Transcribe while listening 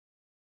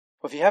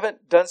Well, if you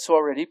haven't done so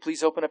already,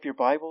 please open up your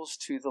Bibles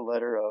to the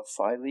letter of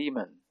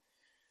Philemon.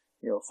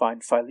 You'll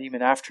find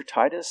Philemon after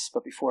Titus,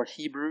 but before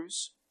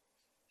Hebrews.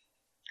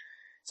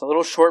 It's a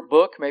little short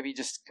book, maybe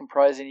just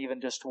comprising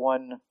even just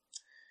one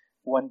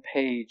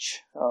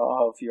page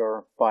of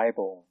your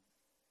Bible.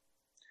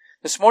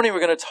 This morning we're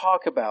going to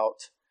talk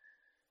about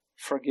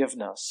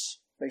forgiveness.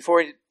 Before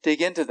we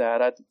dig into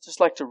that, I'd just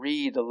like to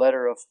read the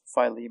letter of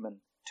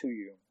Philemon to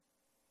you.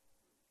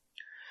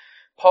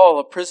 Paul,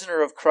 a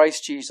prisoner of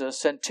Christ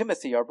Jesus, and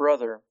Timothy, our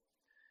brother,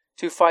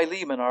 to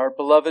Philemon, our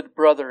beloved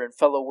brother and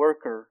fellow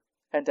worker,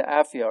 and to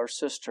Apphia, our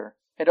sister,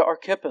 and to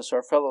Archippus,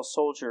 our fellow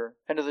soldier,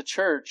 and to the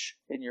church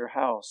in your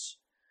house.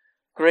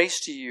 Grace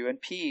to you and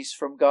peace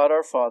from God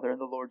our Father and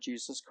the Lord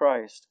Jesus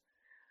Christ.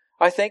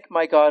 I thank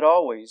my God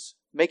always,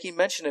 making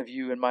mention of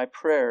you in my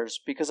prayers,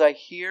 because I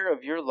hear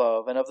of your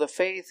love and of the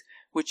faith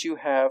which you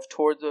have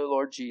toward the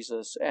Lord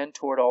Jesus and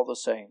toward all the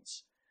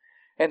saints.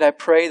 And I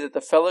pray that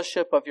the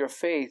fellowship of your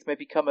faith may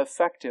become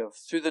effective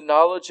through the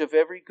knowledge of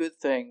every good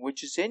thing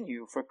which is in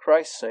you for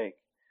Christ's sake.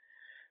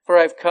 For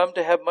I have come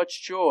to have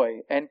much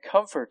joy and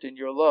comfort in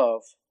your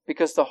love,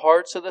 because the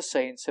hearts of the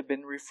saints have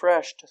been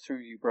refreshed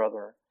through you,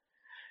 brother.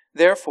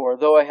 Therefore,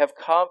 though I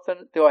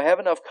have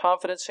enough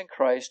confidence in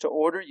Christ to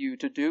order you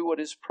to do what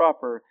is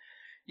proper,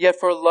 yet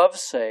for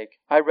love's sake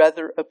I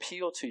rather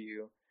appeal to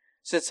you,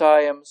 since I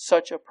am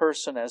such a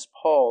person as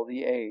Paul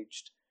the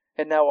aged,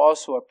 and now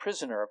also a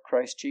prisoner of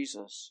Christ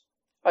Jesus.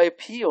 I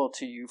appeal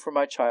to you for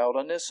my child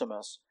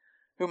Onesimus,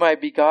 whom I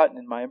have begotten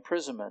in my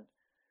imprisonment,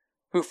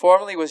 who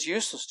formerly was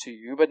useless to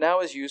you, but now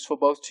is useful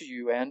both to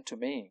you and to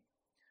me.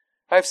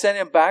 I have sent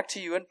him back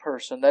to you in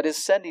person, that is,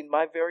 sending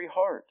my very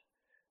heart,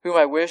 whom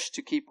I wish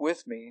to keep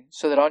with me,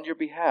 so that on your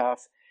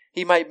behalf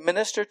he might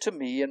minister to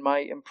me in my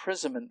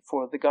imprisonment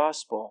for the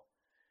gospel.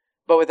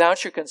 But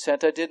without your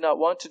consent I did not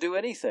want to do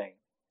anything,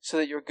 so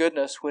that your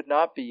goodness would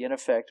not be in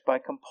effect by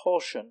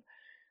compulsion,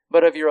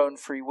 but of your own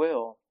free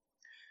will.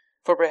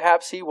 For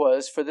perhaps he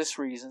was, for this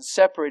reason,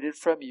 separated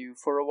from you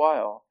for a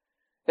while,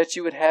 that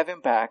you would have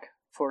him back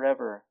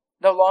forever,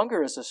 no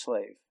longer as a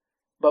slave,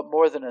 but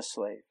more than a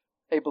slave,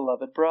 a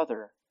beloved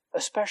brother,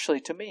 especially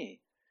to me,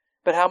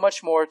 but how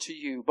much more to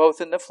you, both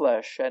in the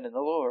flesh and in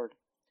the Lord.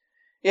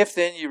 If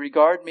then you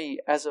regard me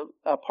as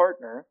a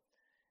partner,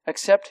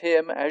 accept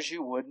him as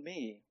you would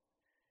me.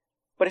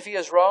 But if he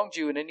has wronged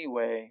you in any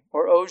way,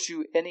 or owes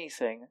you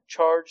anything,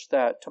 charge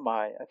that to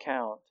my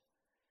account.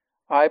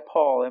 I,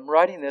 Paul, am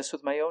writing this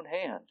with my own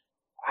hand.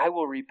 I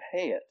will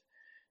repay it,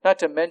 not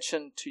to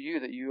mention to you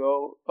that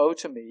you owe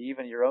to me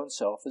even your own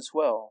self as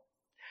well.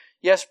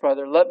 Yes,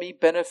 brother, let me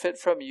benefit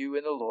from you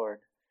in the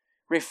Lord.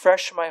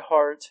 Refresh my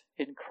heart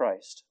in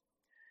Christ.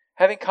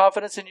 Having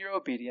confidence in your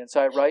obedience,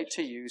 I write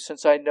to you,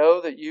 since I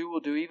know that you will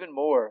do even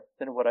more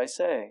than what I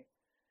say.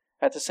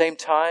 At the same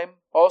time,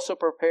 also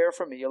prepare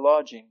for me a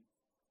lodging,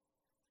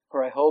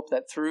 for I hope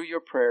that through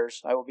your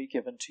prayers I will be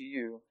given to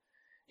you.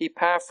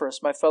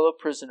 Epaphras, my fellow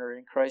prisoner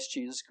in Christ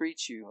Jesus,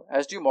 greets you,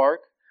 as do Mark,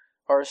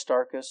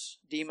 Aristarchus,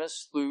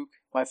 Demas, Luke,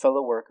 my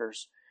fellow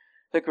workers.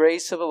 The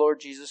grace of the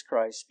Lord Jesus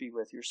Christ be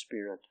with your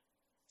spirit.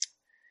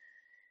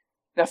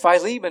 Now,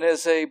 Philemon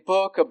is a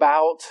book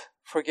about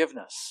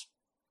forgiveness.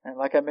 And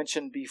like I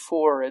mentioned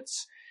before,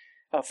 it's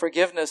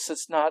forgiveness.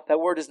 That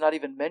word is not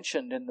even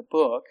mentioned in the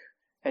book.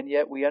 And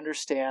yet we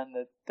understand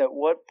that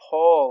what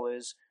Paul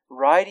is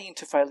writing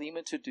to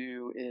Philemon to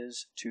do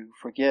is to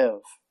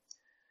forgive.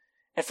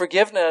 And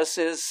forgiveness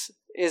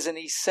is an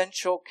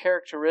essential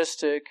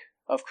characteristic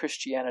of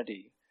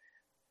Christianity.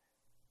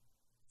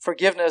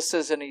 Forgiveness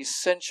is an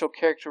essential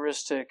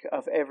characteristic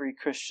of every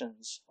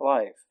Christian's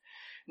life.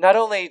 Not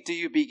only do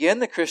you begin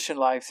the Christian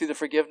life through the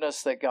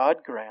forgiveness that God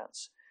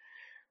grants,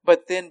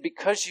 but then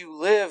because you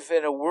live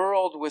in a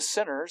world with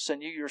sinners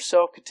and you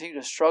yourself continue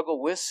to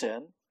struggle with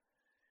sin,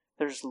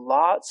 there's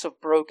lots of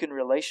broken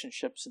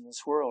relationships in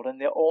this world. And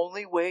the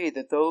only way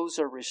that those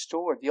are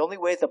restored, the only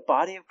way the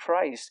body of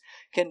Christ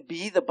can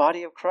be the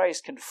body of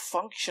Christ, can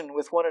function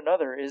with one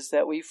another, is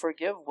that we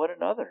forgive one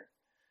another.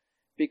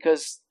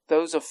 Because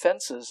those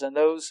offenses and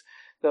those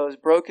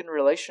broken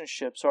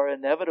relationships are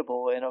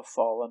inevitable in a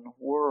fallen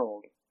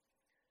world.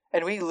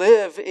 And we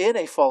live in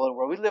a fallen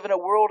world. We live in a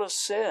world of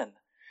sin.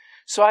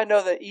 So I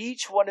know that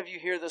each one of you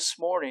here this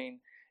morning,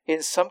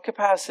 in some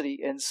capacity,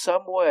 in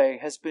some way,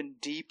 has been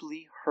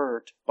deeply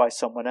hurt by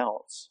someone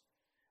else.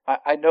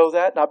 I know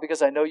that, not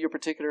because I know your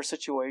particular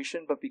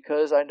situation, but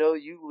because I know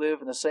you live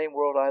in the same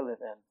world I live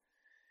in.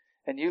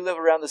 And you live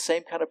around the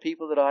same kind of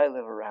people that I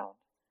live around.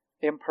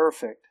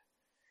 Imperfect.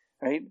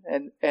 Right?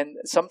 And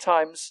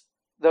sometimes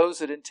those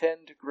that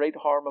intend great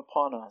harm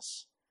upon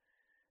us.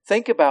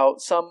 Think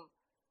about some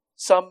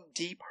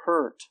deep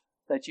hurt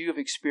that you have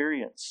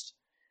experienced.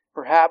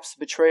 Perhaps the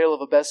betrayal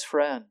of a best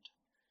friend,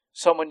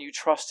 someone you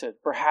trusted,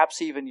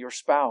 perhaps even your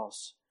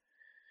spouse.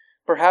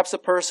 Perhaps the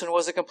person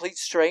was a complete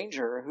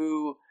stranger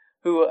who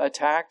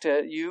attacked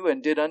you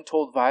and did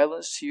untold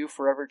violence to you,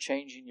 forever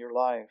changing your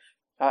life.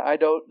 I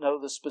don't know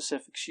the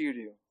specifics you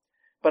do,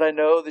 but I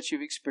know that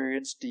you've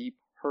experienced deep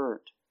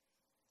hurt.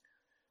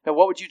 Now,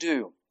 what would you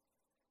do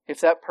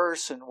if that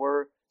person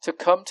were to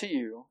come to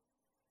you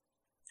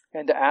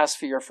and to ask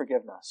for your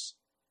forgiveness.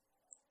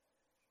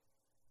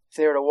 If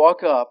they were to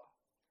walk up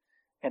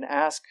and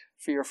ask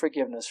for your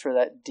forgiveness for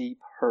that deep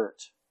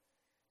hurt.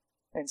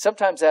 And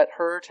sometimes that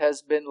hurt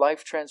has been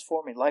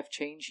life-transforming,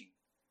 life-changing.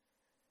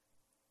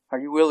 Are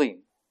you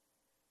willing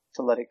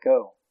to let it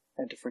go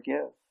and to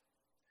forgive?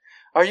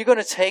 Are you going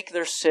to take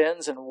their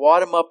sins and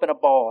wad them up in a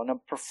ball,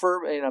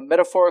 in a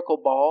metaphorical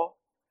ball,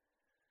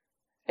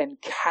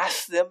 and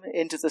cast them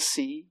into the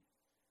sea,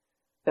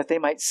 that they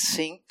might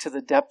sink to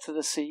the depth of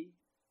the sea?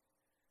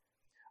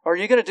 Or are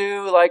you going to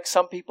do like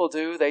some people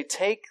do? They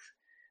take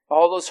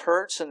all those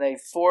hurts and they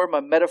form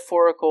a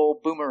metaphorical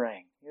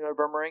boomerang. You know what a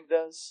boomerang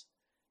does?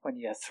 When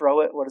you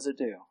throw it, what does it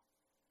do?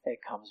 It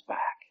comes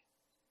back.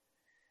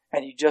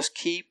 And you just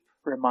keep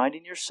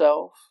reminding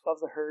yourself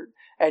of the hurt,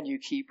 and you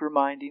keep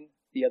reminding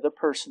the other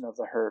person of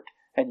the hurt,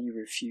 and you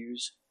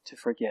refuse to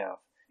forgive.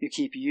 You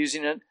keep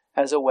using it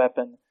as a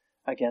weapon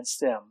against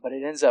them, but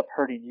it ends up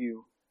hurting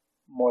you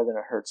more than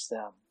it hurts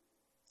them.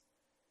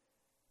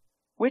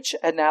 Which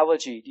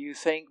analogy do you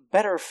think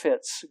better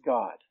fits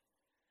God?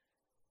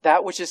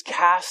 That which is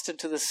cast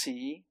into the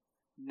sea,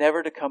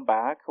 never to come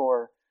back,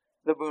 or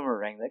the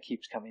boomerang that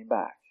keeps coming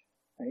back?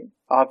 Right?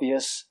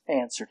 Obvious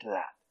answer to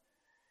that.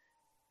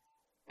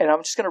 And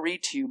I'm just going to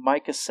read to you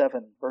Micah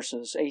 7,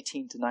 verses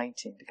 18 to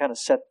 19, to kind of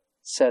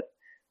set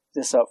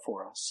this up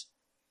for us.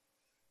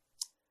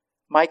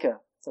 Micah,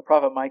 the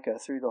prophet Micah,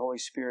 through the Holy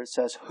Spirit,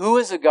 says, "Who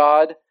is a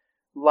God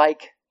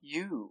like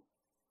you?"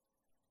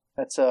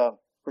 That's a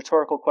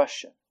rhetorical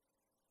question.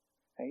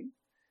 Right?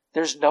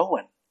 There's no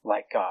one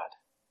like God.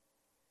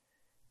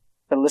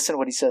 But listen to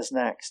what he says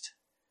next.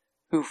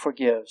 Who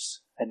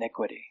forgives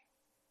iniquity?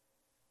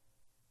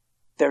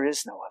 There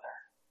is no other.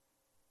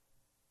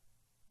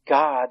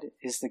 God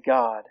is the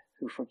God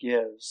who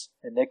forgives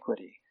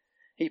iniquity.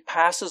 He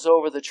passes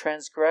over the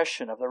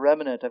transgression of the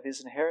remnant of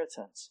his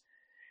inheritance.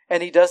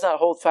 And he does not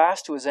hold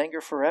fast to his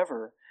anger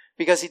forever,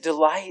 because he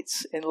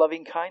delights in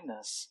loving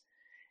kindness.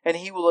 And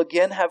he will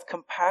again have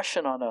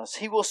compassion on us.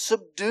 He will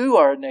subdue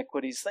our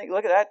iniquities.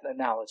 Look at that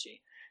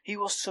analogy. He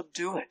will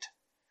subdue it.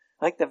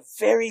 Like the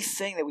very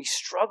thing that we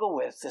struggle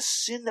with, the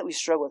sin that we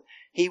struggle with,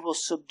 he will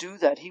subdue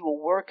that. He will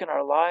work in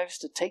our lives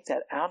to take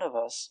that out of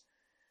us.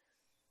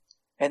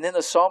 And then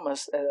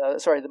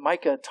the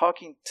Micah,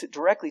 talking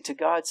directly to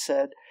God,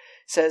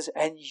 says,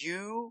 "And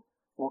you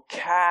will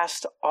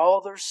cast all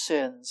their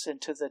sins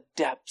into the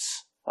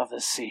depths of the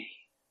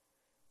sea."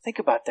 Think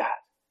about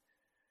that.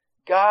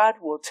 God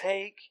will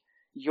take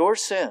your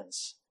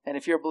sins, and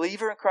if you're a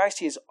believer in Christ,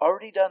 he has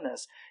already done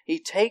this. He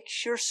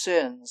takes your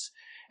sins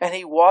and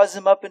he wads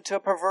them up into a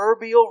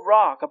proverbial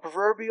rock, a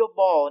proverbial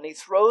ball, and he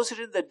throws it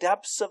in the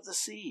depths of the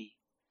sea,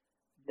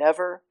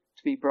 never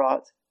to be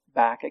brought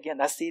back again.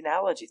 That's the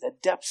analogy, the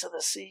depths of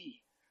the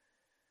sea.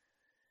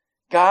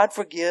 God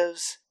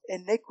forgives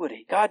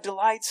iniquity. God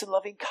delights in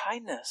loving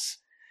kindness.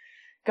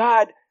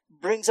 God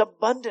brings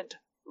abundant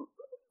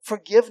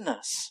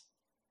forgiveness,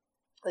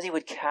 that he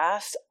would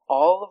cast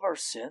all of our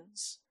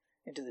sins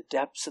into the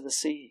depths of the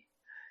sea.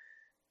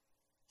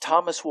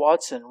 Thomas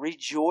Watson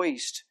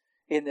rejoiced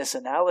in this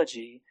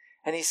analogy,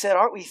 and he said,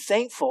 aren't we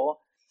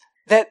thankful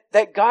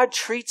that God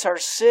treats our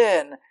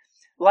sin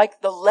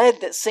like the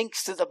lead that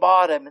sinks to the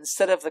bottom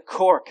instead of the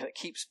cork that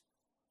keeps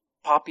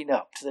popping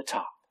up to the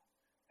top?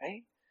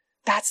 Right?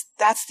 That's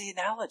the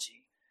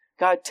analogy.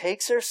 God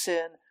takes our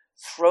sin,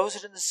 throws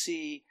it in the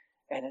sea,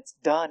 and it's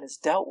done, it's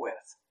dealt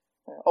with.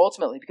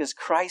 Ultimately, because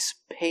Christ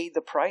paid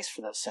the price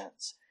for those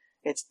sins.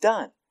 It's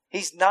done.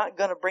 He's not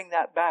going to bring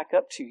that back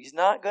up to you. He's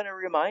not going to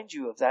remind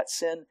you of that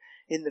sin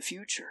in the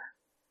future.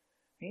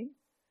 Right?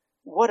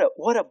 What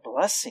a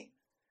blessing.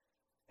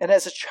 And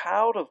as a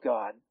child of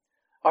God,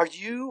 are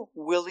you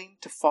willing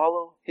to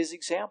follow his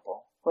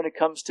example when it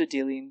comes to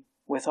dealing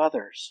with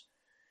others?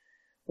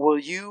 Will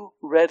you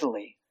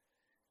readily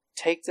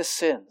take the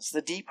sins,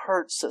 the deep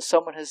hurts that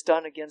someone has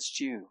done against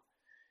you,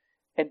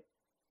 and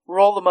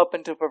roll them up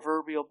into a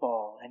proverbial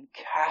ball and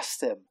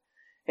cast them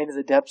into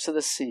the depths of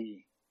the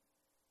sea?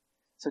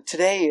 So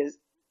today's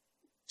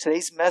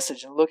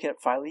message and looking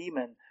at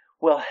Philemon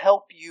will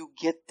help you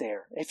get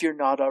there if you're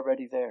not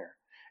already there.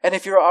 And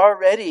if you're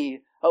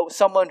already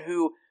someone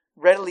who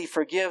readily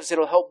forgives,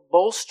 it'll help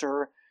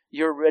bolster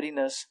your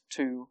readiness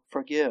to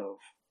forgive.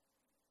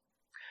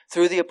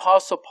 Through the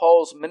Apostle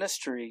Paul's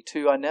ministry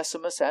to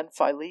Onesimus and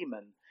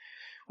Philemon,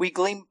 we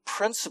glean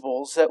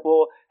principles that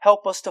will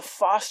help us to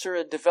foster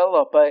and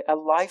develop a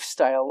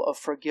lifestyle of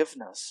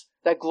forgiveness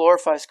that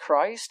glorifies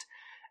Christ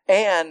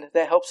and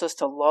that helps us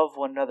to love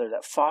one another,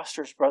 that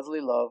fosters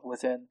brotherly love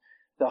within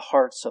the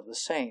hearts of the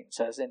saints.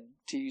 As in,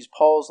 to use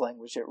Paul's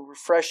language, it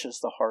refreshes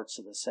the hearts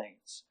of the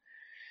saints.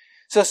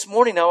 So this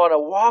morning I want to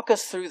walk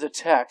us through the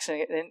text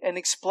and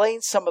explain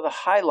some of the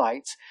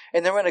highlights,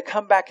 and then we're going to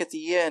come back at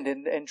the end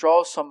and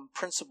draw some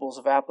principles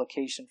of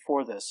application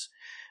for this.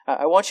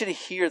 I want you to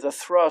hear the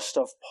thrust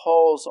of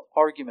Paul's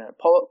argument.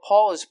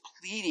 Paul is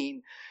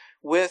pleading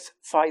with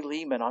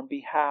Philemon on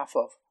behalf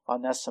of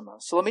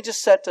Onesimus. So let me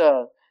just set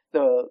the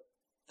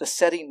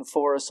setting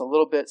for us a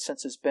little bit,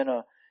 since it's been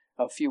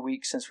a few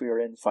weeks since we were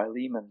in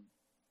Philemon.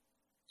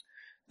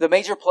 The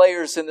major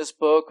players in this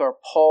book are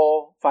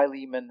Paul,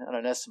 Philemon, and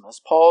Onesimus.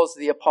 Paul is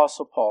the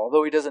Apostle Paul.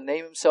 Although he doesn't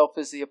name himself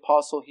as the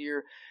Apostle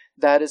here,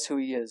 that is who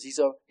he is.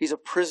 He's a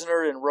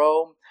prisoner in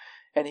Rome,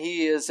 and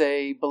he is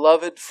a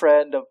beloved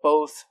friend of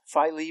both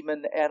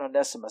Philemon and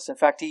Onesimus. In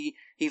fact,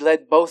 he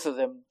led both of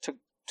them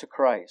to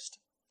Christ.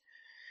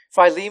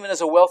 Philemon is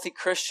a wealthy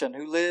Christian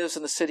who lives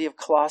in the city of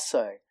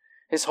Colossae.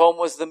 His home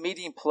was the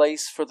meeting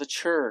place for the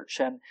church,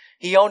 and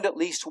he owned at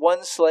least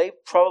one slave,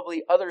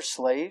 probably other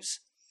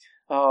slaves.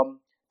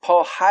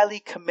 Paul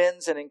highly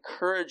commends and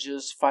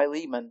encourages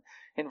Philemon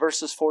in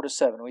verses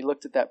 4-7. We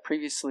looked at that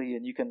previously,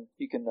 and you can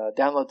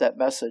download that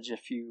message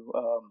if you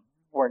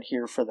weren't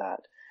here for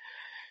that.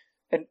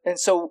 And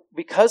so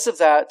because of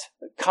that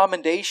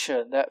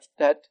commendation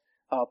that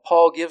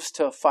Paul gives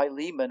to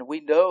Philemon,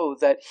 we know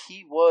that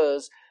he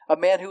was a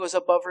man who was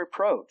above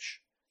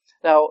reproach.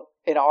 Now,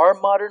 in our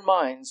modern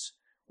minds,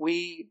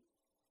 we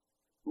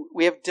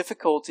have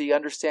difficulty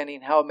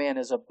understanding how a man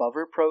is above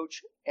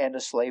reproach and a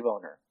slave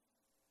owner.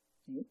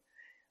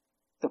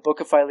 The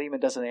book of Philemon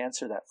doesn't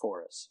answer that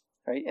for us.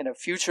 Right? In a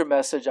future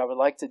message, I would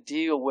like to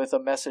deal with a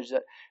message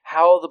that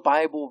how the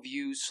Bible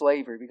views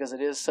slavery, because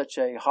it is such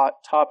a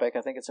hot topic.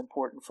 I think it's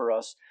important for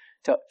us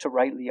to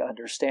rightly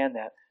understand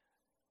that.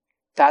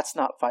 That's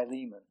not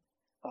Philemon.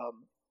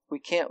 We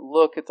can't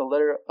look at the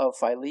letter of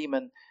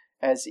Philemon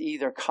as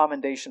either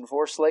commendation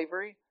for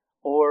slavery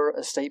or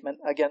a statement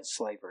against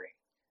slavery.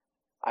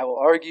 I will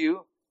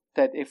argue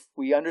that if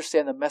we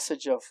understand the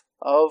message of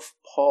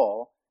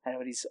Paul and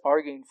what he's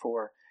arguing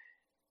for,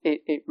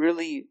 it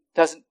really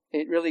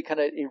kind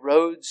of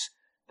erodes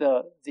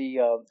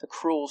the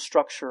cruel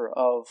structure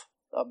of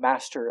a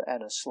master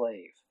and a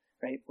slave.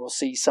 Right? We'll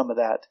see some of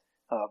that.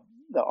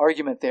 The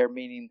argument there,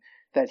 meaning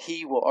that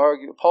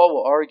Paul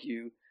will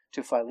argue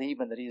to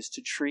Philemon that he is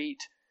to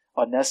treat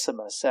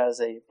Onesimus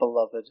as a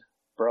beloved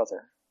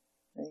brother.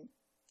 Right?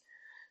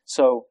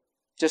 So,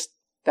 just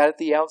that at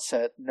the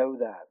outset, know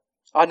that.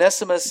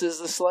 Onesimus is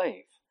the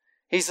slave.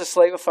 He's the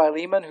slave of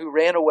Philemon who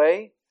ran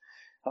away.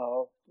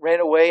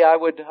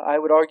 I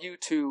would argue,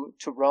 to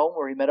Rome,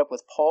 where he met up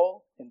with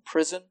Paul in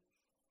prison.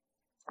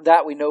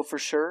 That we know for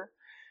sure.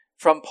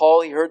 From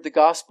Paul, he heard the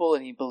gospel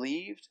and he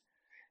believed.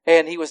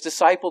 And he was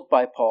discipled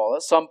by Paul.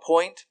 At some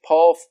point,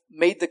 Paul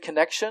made the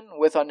connection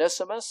with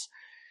Onesimus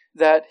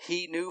that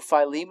he knew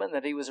Philemon,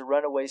 that he was a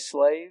runaway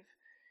slave.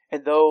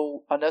 And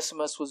though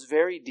Onesimus was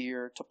very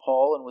dear to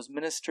Paul and was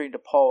ministering to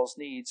Paul's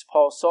needs,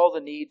 Paul saw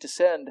the need to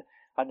send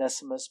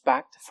Onesimus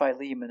back to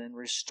Philemon and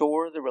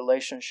restore the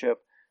relationship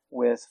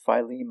with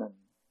Philemon.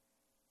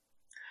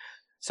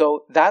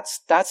 So that's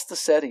the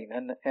setting,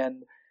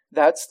 and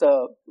that's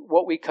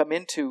what we come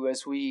into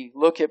as we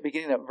look at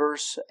beginning at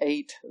verse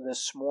 8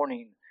 this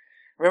morning.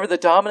 Remember, the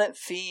dominant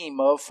theme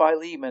of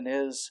Philemon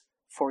is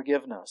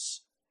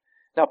forgiveness.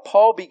 Now,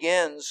 Paul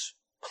begins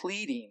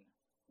pleading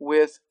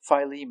with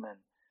Philemon.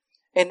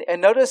 And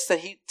notice that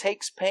he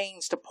takes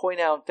pains to point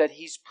out that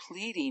he's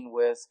pleading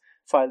with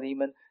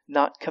Philemon,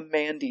 not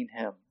commanding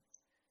him.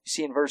 You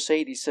see in verse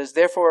 8, he says,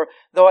 "Therefore,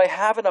 though I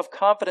have enough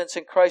confidence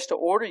in Christ to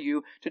order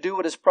you to do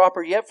what is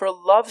proper, yet for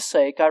love's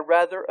sake I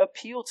rather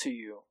appeal to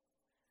you."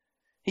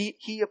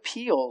 He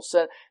appeals.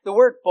 The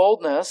word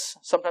boldness,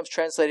 sometimes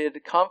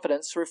translated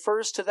confidence,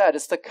 refers to that.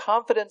 It's the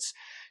confidence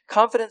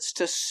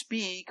to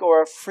speak,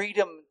 or a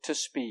freedom to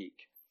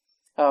speak.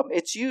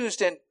 It's used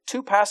in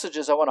two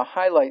passages I want to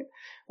highlight.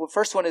 The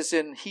first one is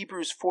in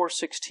Hebrews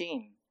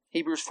 4:16.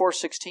 Hebrews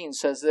 4:16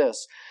 says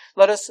this,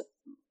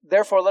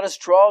 Therefore let us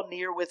draw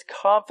near with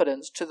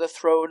confidence to the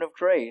throne of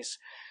grace,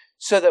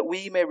 so that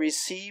we may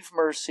receive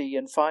mercy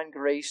and find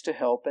grace to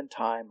help in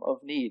time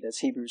of need. That's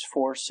Hebrews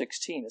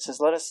 4:16. It says,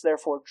 let us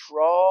therefore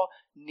draw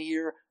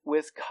near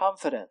with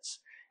confidence.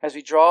 As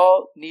we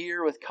draw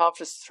near with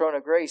confidence to the throne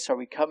of grace, are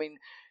we coming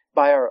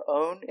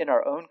in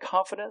our own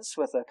confidence,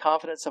 with the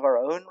confidence of our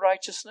own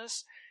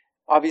righteousness?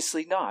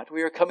 Obviously not.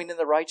 We are coming in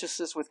the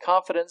righteousness with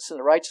confidence in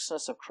the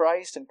righteousness of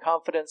Christ and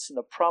confidence in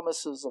the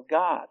promises of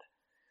God.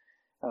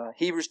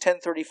 Hebrews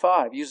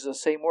 10:35 uses the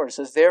same word. It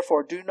says,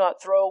 "Therefore do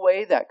not throw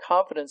away that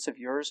confidence of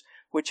yours,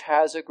 which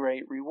has a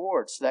great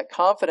reward." So that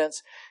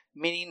confidence,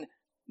 meaning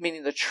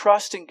the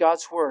trust in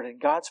God's word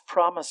and God's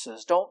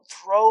promises. Don't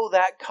throw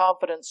that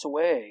confidence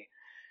away.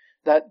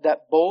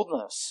 That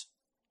boldness,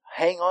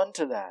 hang on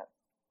to that.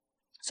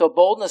 So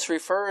boldness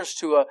refers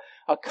to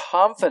a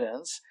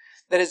confidence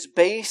that is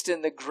based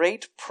in the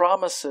great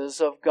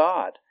promises of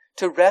God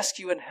to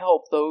rescue and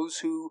help those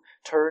who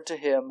turn to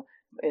Him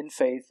in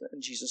faith in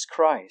Jesus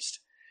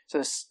Christ. So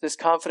this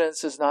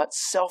confidence is not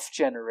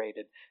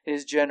self-generated. It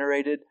is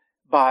generated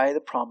by the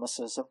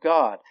promises of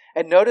God.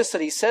 And notice that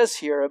he says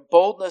here,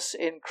 boldness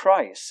in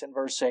Christ in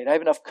verse 8. I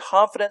have enough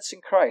confidence in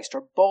Christ,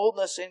 or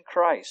boldness in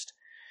Christ.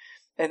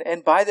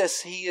 And by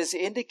this, he is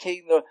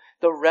indicating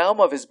the realm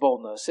of his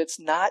boldness. It's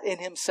not in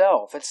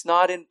himself. It's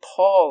not in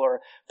Paul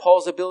or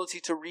Paul's ability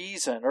to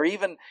reason, or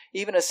even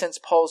a sense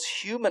Paul's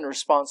human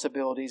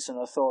responsibilities and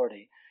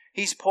authority.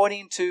 He's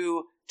pointing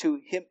to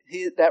him,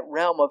 that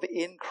realm of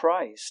in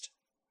Christ.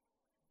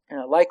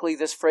 Likely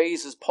this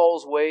phrase is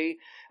Paul's way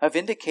of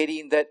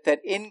indicating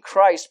that in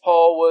Christ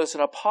Paul was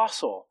an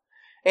apostle.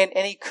 And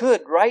he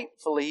could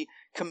rightfully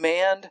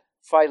command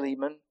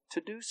Philemon to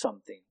do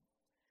something.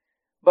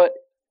 But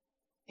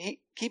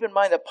keep in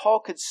mind that Paul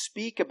could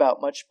speak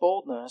about much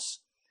boldness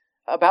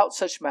about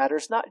such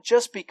matters, not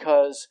just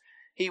because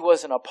he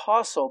was an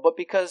apostle, but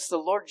because the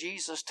Lord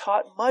Jesus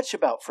taught much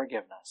about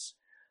forgiveness.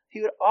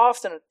 He would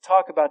often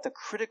talk about the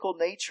critical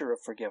nature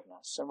of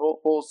forgiveness, and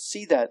we'll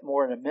see that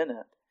more in a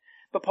minute.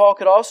 But Paul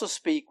could also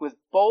speak with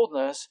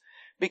boldness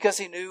because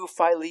he knew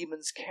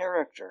Philemon's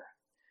character.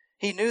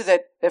 He knew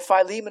that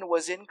Philemon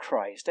was in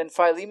Christ, and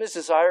Philemon's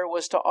desire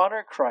was to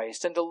honor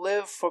Christ and to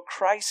live for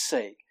Christ's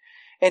sake.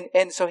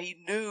 And so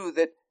he knew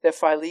that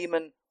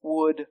Philemon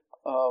would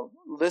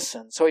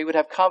listen. So he would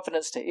have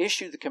confidence to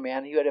issue the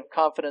command. He would have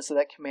confidence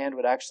that command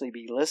would actually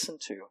be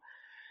listened to.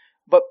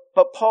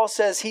 But Paul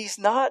says he's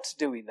not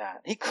doing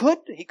that. He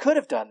could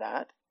have done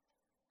that,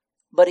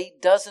 but he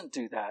doesn't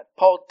do that.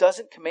 Paul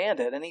doesn't command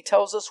it, and he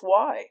tells us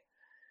why.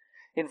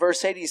 In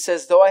verse 8 he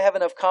says, "Though I have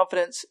enough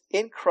confidence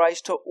in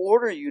Christ to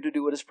order you to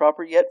do what is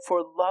proper, yet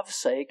for love's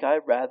sake I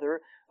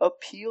rather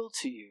appeal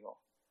to you."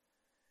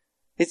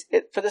 It's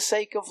for the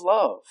sake of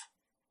love.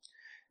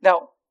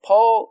 Now,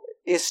 Paul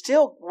is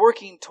still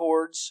working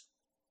towards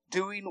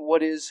doing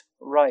what is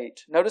right.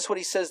 Notice what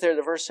he says there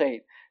in verse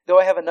 8. "Though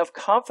I have enough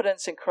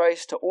confidence in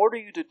Christ to order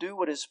you to do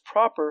what is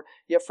proper,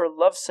 yet for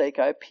love's sake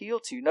I appeal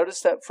to you."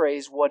 Notice that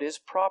phrase, what is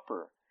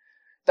proper.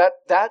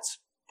 That's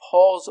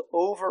Paul's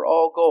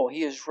overall goal.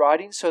 He is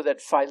writing so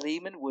that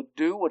Philemon would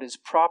do what is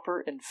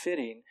proper and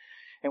fitting.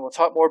 And we'll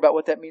talk more about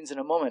what that means in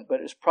a moment, but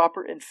it's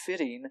proper and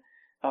fitting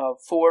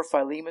for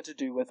Philemon to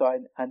do with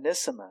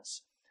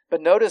Onesimus.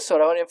 But notice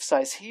what I want to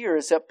emphasize here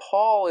is that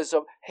Paul is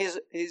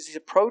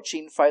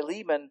approaching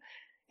Philemon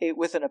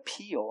with an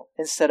appeal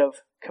instead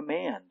of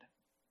command.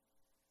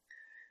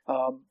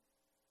 And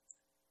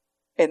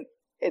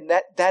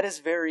that is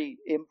very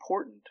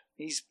important.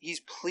 He's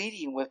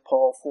pleading with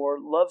Paul for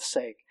love's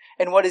sake.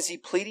 And what is he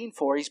pleading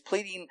for? He's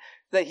pleading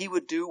that he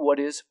would do what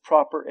is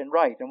proper and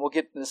right. And we'll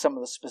get into some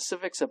of the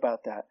specifics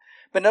about that.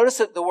 But notice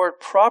that the word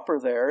proper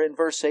there in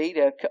verse 8,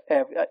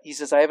 he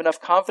says, "I have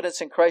enough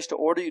confidence in Christ to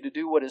order you to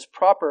do what is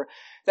proper."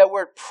 That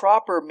word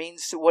proper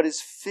means what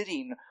is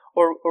fitting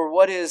or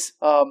what is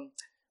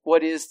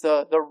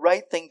the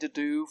right thing to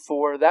do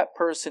for that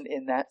person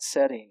in that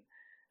setting.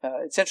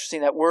 It's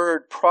interesting that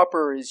word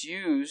proper is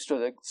used, or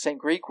the same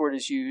Greek word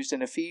is used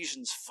in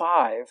Ephesians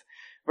 5,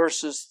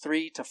 verses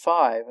 3 to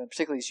 5, and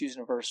particularly it's used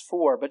in verse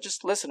 4. But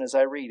just listen as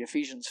I read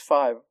Ephesians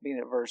 5,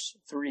 beginning at verse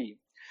 3.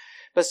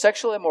 "But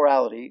sexual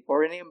immorality,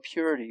 or any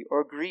impurity,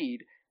 or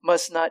greed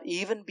must not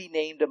even be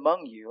named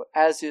among you,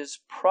 as is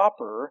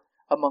proper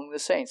among the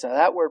saints." Now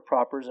that word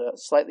proper is a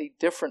slightly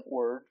different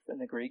word in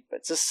the Greek, but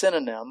it's a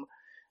synonym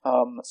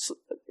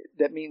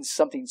that means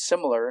something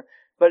similar.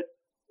 But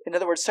in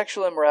other words,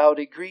 sexual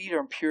immorality, greed, or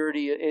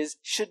impurity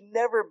should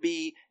never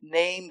be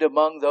named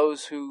among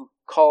those who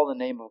call the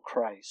name of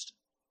Christ.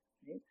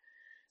 Okay?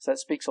 So that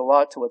speaks a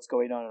lot to what's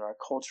going on in our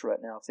culture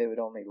right now, if they would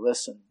only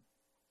listen.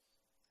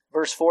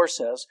 Verse 4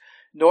 says,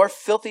 "Nor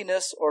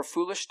filthiness or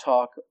foolish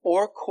talk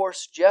or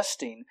coarse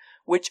jesting,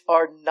 which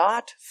are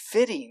not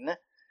fitting,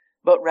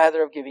 but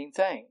rather of giving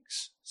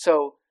thanks."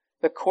 So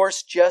the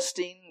coarse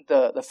jesting,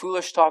 the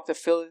foolish talk, the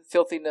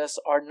filthiness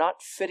are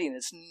not fitting.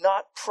 It's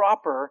not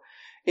proper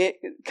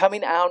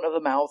coming out of the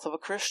mouth of a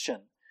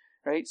Christian,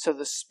 right? So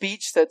the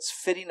speech that's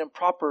fitting and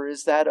proper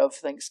is that of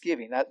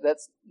thanksgiving.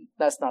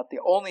 That's not the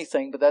only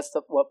thing, but that's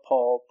what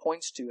Paul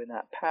points to in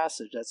that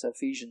passage. That's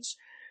Ephesians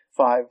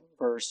 5,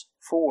 verse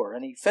 4.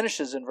 And he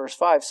finishes in verse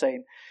 5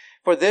 saying,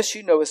 "For this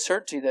you know with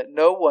certainty that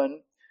no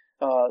one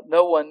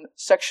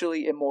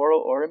sexually immoral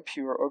or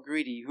impure or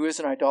greedy who is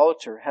an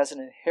idolater has an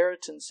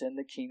inheritance in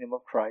the kingdom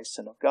of Christ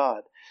and of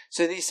God."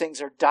 So these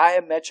things are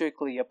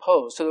diametrically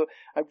opposed. So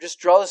I just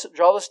draw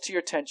this to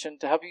your attention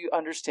to help you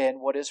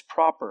understand what is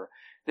proper.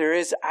 There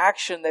is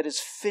action that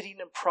is fitting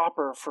and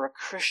proper for a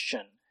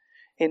Christian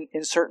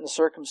in certain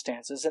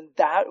circumstances, and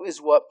that is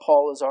what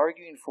Paul is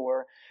arguing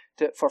for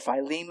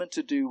Philemon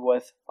to do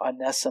with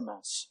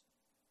Onesimus.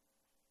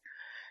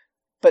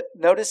 But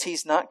notice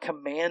he's not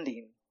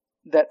commanding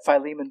that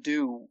Philemon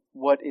do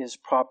what is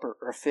proper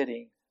or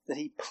fitting, that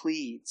he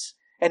pleads.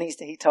 And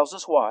he tells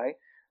us why.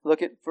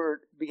 Look at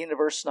beginning of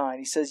verse 9.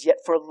 He says,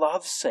 "Yet for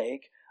love's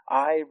sake,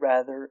 I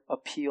rather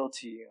appeal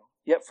to you."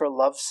 Yet for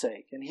love's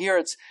sake. And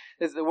here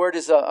the word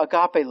is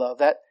agape love,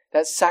 that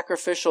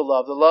sacrificial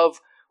love, the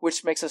love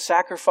which makes a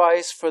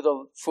sacrifice for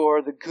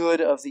the good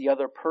of the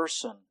other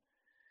person.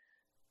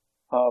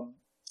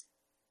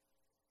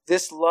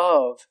 This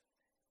love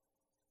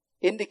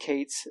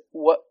indicates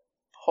what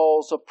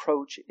Paul's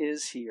approach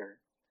is here.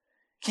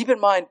 Keep in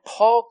mind,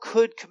 Paul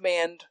could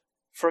command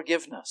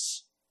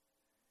forgiveness,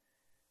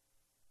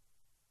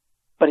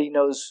 but he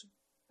knows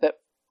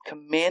that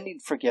commanding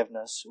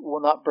forgiveness will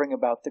not bring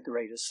about the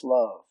greatest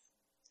love.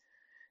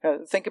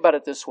 Now, think about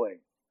it this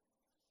way.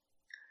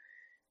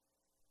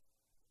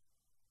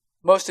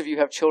 Most of you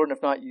have children.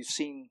 If not, you've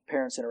seen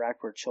parents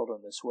interact with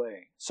children this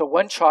way. So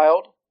one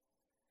child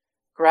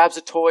grabs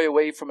a toy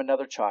away from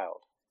another child.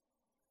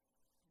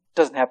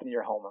 Doesn't happen in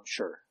your home, I'm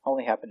sure.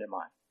 Only happened in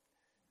mine.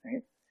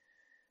 Right?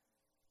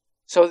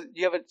 So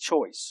you have a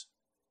choice.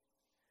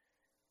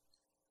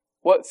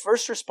 What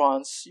first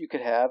response you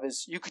could have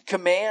is you could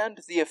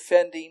command the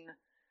offending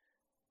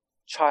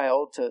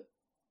child to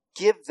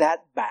give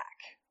that back,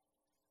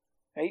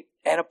 right?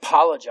 And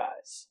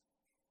apologize.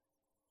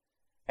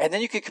 And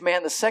then you could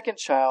command the second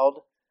child,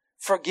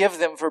 forgive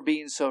them for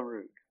being so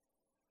rude.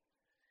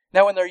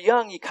 Now, when they're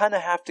young, you kind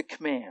of have to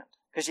command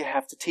because you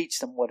have to teach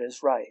them what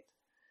is right.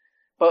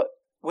 But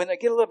when they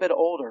get a little bit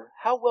older,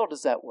 how well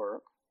does that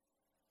work?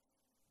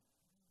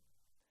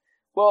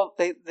 Well,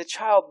 the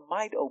child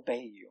might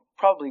obey you,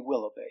 probably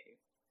will obey you.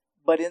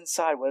 But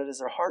inside, what is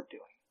their heart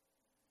doing?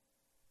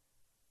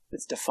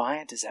 It's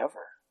defiant as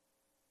ever.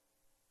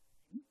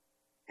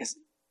 Because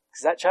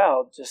that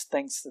child just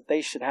thinks that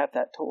they should have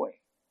that toy.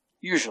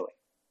 Usually.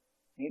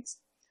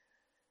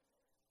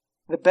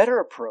 The better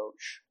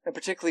approach, and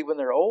particularly when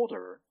they're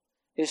older,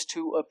 is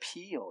to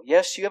appeal.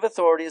 Yes, you have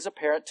authority as a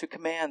parent to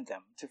command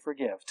them to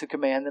forgive, to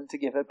command them to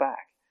give it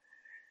back.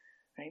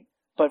 Right?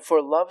 But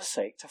for love's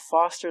sake, to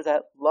foster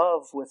that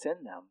love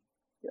within them,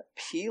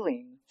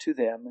 appealing to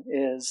them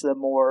is the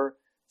more,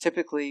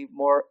 typically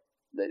more,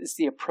 is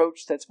the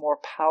approach that's more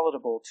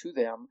palatable to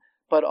them,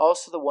 but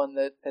also the one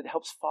that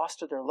helps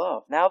foster their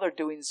love. Now they're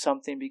doing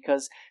something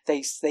because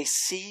they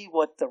see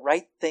what the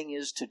right thing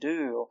is to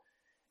do,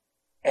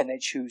 and they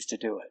choose to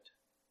do it,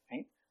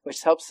 right?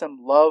 Which helps them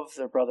love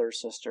their brother or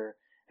sister,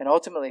 and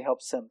ultimately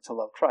helps them to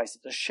love Christ.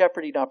 It's a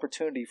shepherding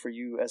opportunity for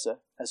you as a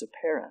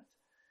parent.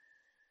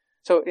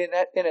 So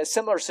in a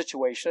similar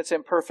situation, it's an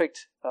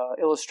imperfect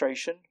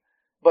illustration,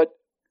 but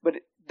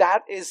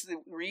that is the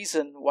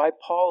reason why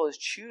Paul is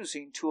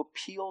choosing to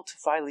appeal to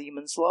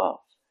Philemon's love.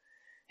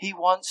 He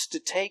wants to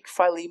take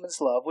Philemon's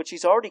love, which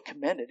he's already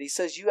commended. He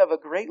says, you have a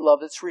great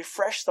love that's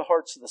refreshed the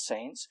hearts of the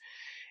saints.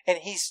 And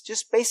he's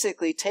just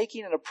basically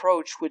taking an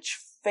approach which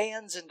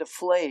fans into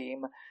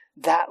flame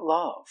that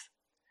love.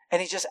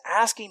 And he's just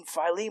asking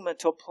Philemon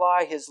to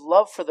apply his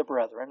love for the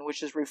brethren,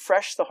 which has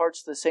refreshed the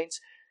hearts of the saints,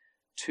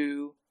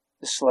 to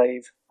the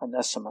slave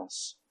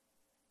Onesimus.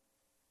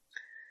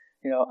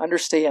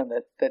 Understand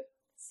that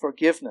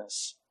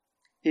forgiveness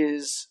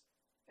is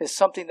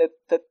something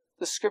that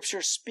the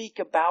scriptures speak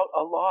about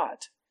a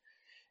lot.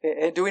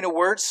 And doing a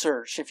word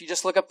search, if you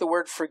just look up the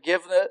word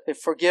forgiven,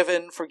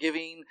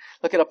 forgiving,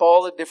 looking up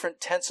all the different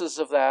tenses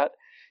of that,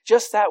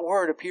 just that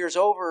word appears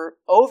over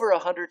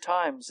 100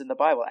 times in the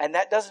Bible. And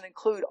that doesn't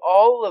include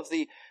all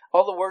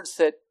the words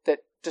that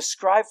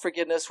describe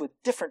forgiveness with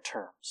different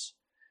terms.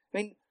 I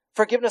mean,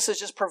 forgiveness is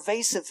just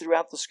pervasive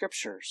throughout the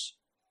scriptures.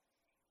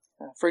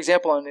 For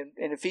example, in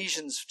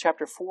Ephesians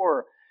chapter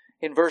 4,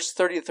 in verse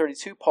 30 to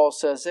 32, Paul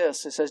says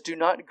this. It says, do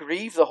not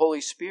grieve the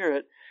Holy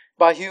Spirit,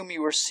 by whom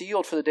you were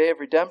sealed for the day of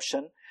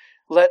redemption.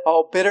 Let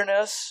all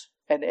bitterness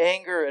and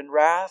anger and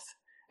wrath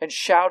and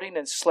shouting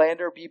and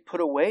slander be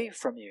put away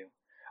from you,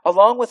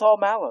 along with all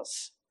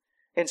malice.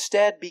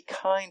 Instead, be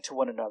kind to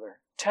one another,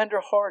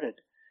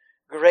 tender-hearted,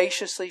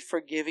 graciously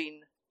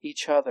forgiving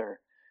each other,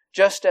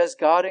 just as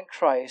God in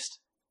Christ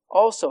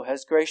also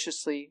has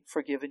graciously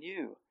forgiven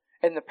you.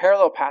 In the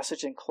parallel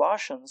passage in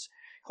Colossians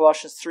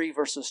 3,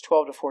 verses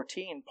 12 to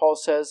 14, Paul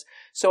says,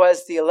 so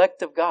as the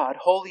elect of God,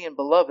 holy and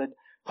beloved,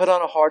 put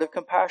on a heart of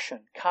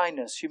compassion,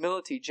 kindness,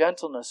 humility,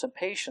 gentleness, and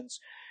patience,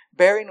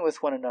 bearing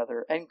with one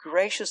another, and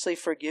graciously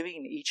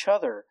forgiving each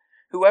other,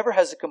 whoever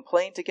has a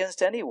complaint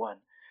against anyone.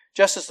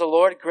 Just as the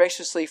Lord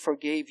graciously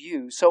forgave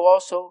you, so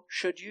also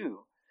should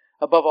you.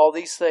 Above all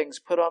these things,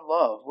 put on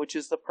love, which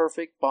is the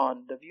perfect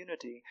bond of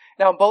unity.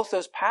 Now, in both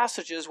those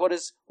passages, what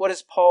is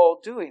Paul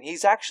doing?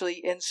 He's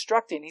actually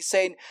instructing. He's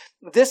saying,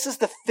 this is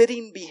the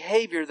fitting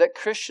behavior that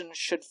Christians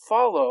should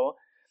follow.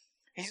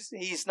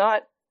 He's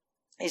not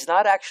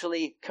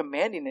actually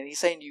commanding it. He's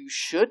saying you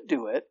should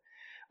do it,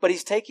 but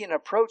he's taking an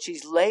approach.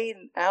 He's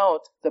laying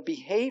out the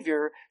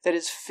behavior that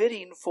is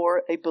fitting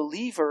for a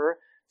believer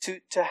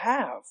to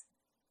have,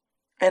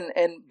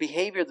 and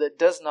behavior that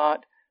does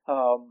not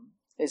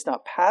is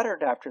not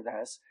patterned after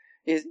this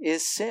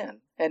is sin,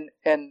 and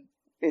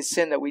is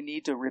sin that we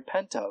need to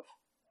repent of.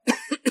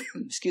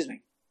 Excuse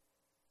me.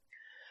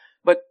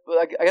 But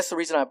I guess the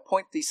reason I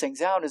point these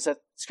things out is that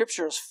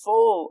Scripture is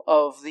full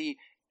of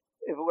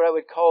what I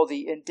would call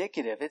the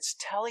indicative. It's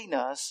telling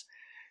us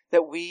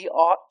that we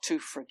ought to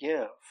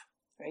forgive,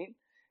 right?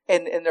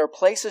 And there are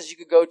places you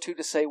could go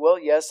to say, well,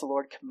 yes, the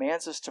Lord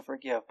commands us to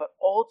forgive, but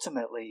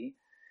ultimately,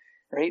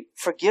 right,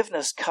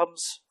 forgiveness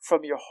comes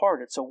from your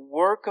heart. It's a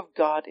work of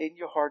God in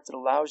your heart that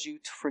allows you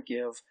to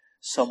forgive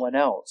someone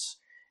else.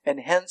 And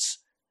hence,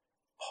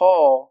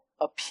 Paul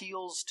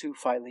appeals to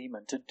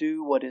Philemon to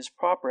do what is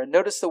proper. And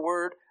notice the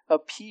word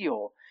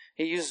appeal.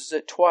 He uses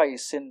it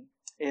twice in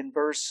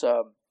verse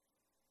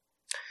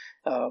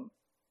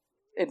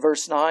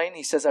 9,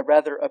 he says, I'd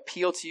rather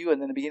appeal to you.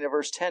 And then in the beginning of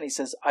verse 10, he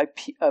says, I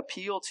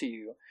appeal to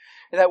you.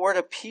 And that word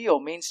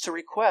appeal means to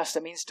request.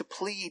 It means to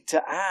plead,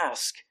 to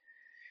ask.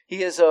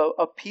 He is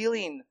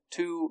appealing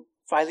to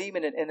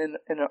Philemon in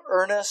an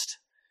earnest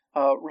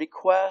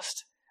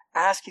request,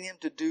 asking him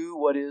to do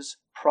what is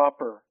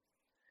proper.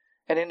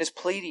 And in his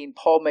pleading,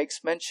 Paul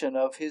makes mention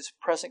of his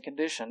present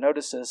condition.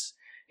 Notice this.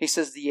 He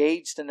says, the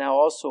aged and now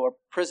also a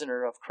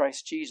prisoner of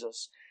Christ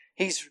Jesus.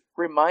 He's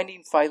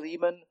reminding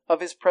Philemon of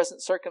his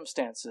present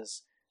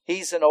circumstances.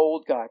 He's an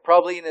old guy,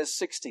 probably in his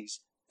 60s.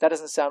 That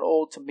doesn't sound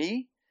old to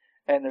me.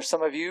 And there's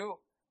some of you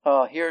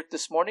here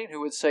this morning who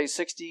would say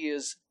 60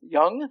 is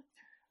young.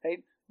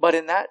 Right? But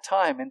in that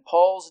time, in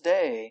Paul's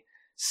day,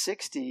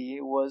 60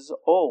 was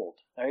old.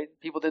 Right?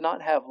 People did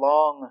not have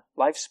long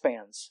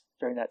lifespans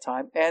during that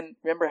time. And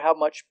remember how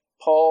much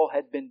Paul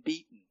had been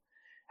beaten.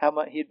 How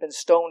much he had been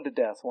stoned to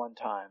death one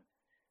time.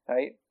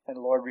 Right? And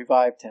the Lord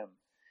revived him.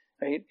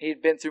 Right? He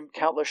had been through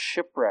countless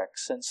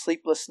shipwrecks and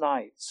sleepless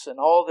nights and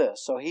all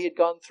this. So he had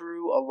gone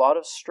through a lot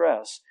of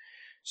stress.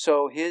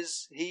 So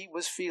he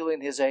was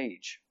feeling his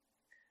age.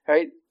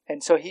 Right?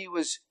 And so he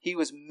was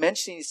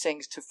mentioning these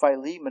things to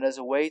Philemon as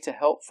a way to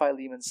help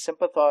Philemon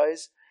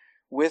sympathize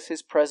with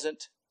his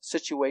present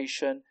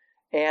situation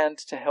and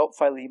to help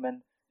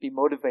Philemon be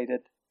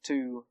motivated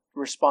to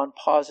respond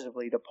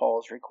positively to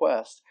Paul's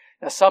request.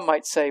 Now some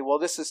might say, well,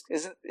 this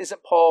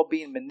isn't Paul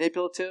being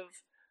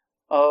manipulative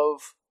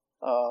of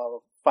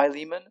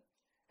Philemon?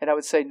 And I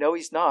would say, no,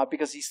 he's not,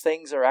 because these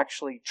things are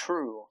actually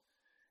true.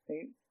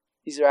 Right?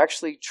 These are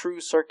actually true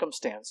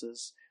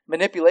circumstances.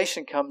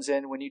 Manipulation comes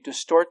in when you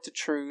distort the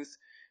truth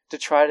to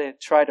try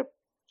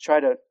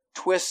to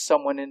twist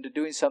someone into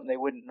doing something they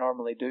wouldn't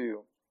normally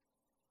do.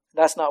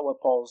 That's not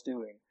what Paul's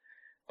doing.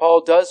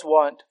 Paul does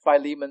want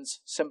Philemon's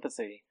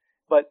sympathy,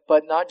 but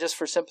not just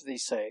for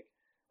sympathy's sake,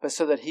 but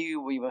so that he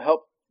will be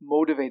help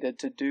motivated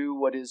to do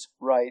what is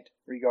right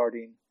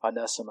regarding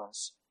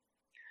Onesimus.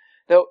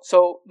 Now,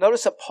 so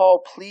notice that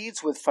Paul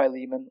pleads with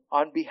Philemon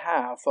on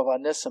behalf of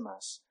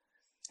Onesimus.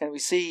 And we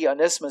see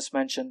Onesimus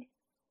mentioned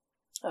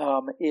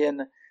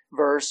in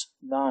verse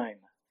 10.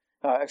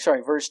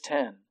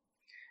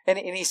 And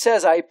he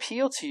says, I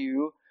appeal to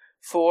you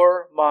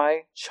for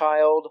my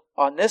child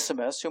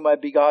Onesimus, whom I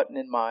begotten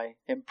in my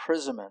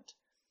imprisonment.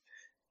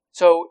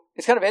 So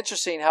it's kind of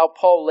interesting how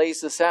Paul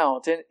lays this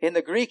out. In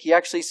the Greek, he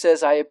actually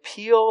says, I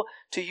appeal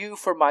to you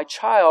for my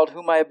child,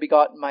 whom I have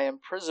begotten in my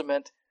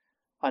imprisonment,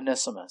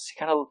 Onesimus. He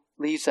kind of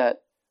leaves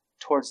that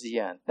towards the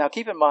end. Now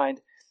keep in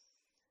mind,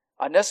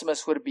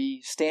 Onesimus would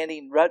be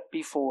standing right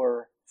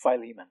before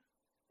Philemon.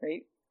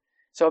 Right?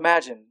 So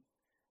imagine,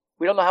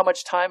 we don't know how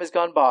much time has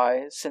gone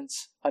by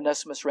since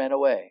Onesimus ran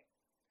away.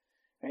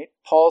 Right?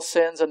 Paul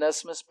sends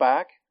Onesimus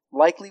back,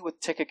 likely with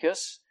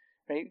Tychicus,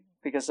 right?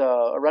 Because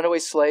a runaway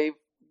slave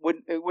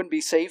it wouldn't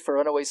be safe for a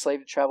runaway slave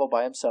to travel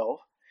by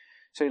himself.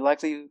 So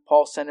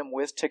Paul sent him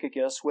with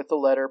Tychicus, with the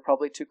letter,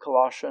 probably to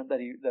Colossians,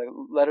 the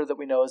letter that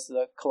we know as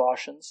the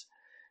Colossians,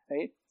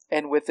 right?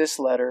 And with this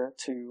letter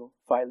to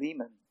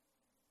Philemon.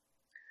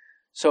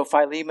 So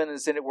Philemon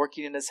is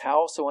working in his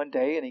house one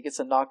day, and he gets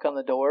a knock on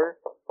the door.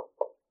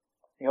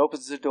 He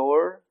opens the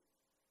door.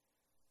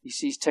 He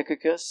sees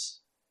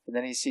Tychicus, and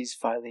then he sees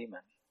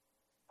Philemon.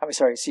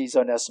 He sees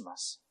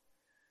Onesimus.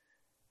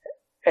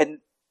 And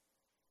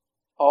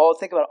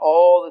think about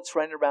all that's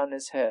running around in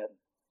his head,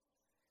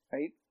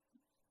 right?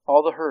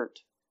 All the hurt.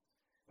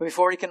 But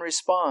before he can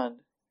respond,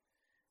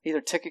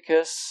 either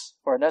Tychicus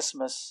or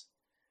Onesimus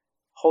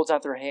holds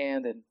out their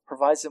hand and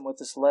provides them with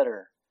this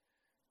letter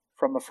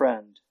from a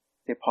friend,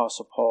 the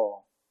Apostle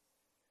Paul.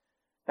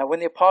 Now, when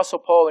the Apostle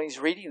Paul, when he's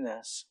reading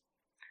this,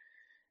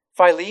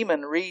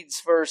 Philemon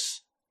reads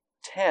verse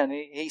 10.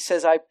 He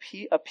says, I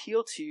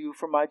appeal to you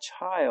for my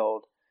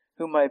child,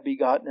 whom I have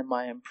begotten in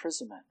my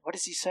imprisonment. What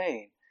is he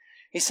saying?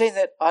 He's saying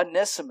that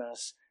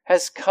Onesimus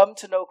has come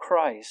to know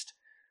Christ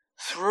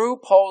through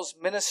Paul's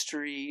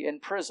ministry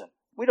in prison.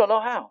 We don't know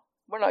how.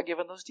 We're not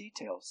given those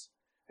details.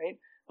 Right?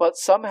 But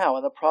somehow,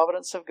 in the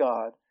providence of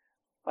God,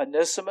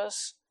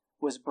 Onesimus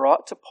was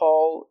brought to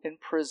Paul in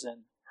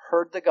prison,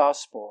 heard the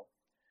gospel,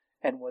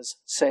 and was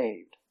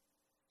saved.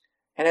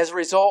 And as a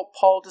result,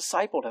 Paul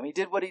discipled him. He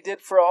did what he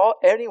did for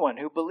anyone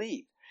who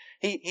believed.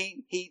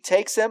 He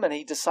takes them and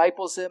he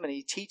disciples them and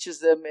he teaches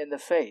them in the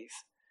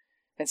faith.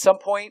 At some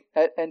point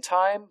in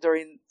time,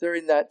 during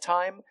that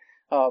time,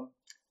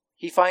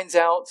 he finds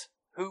out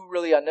who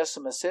really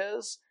Onesimus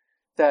is,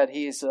 that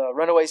he's a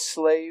runaway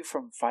slave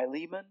from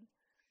Philemon.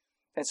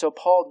 And so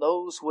Paul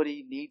knows what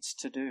he needs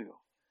to do.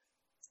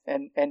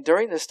 And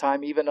during this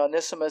time, even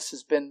Onesimus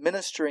has been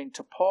ministering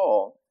to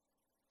Paul.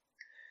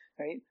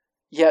 Right?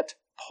 Yet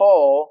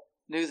Paul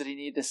knew that he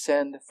needed to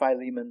send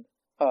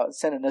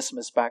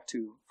Onesimus back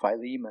to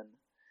Philemon.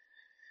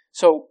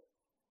 So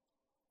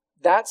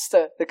that's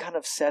the kind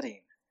of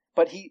setting.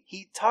 But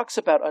he talks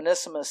about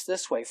Onesimus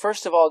this way.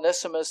 First of all,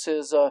 Onesimus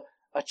is a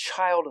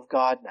child of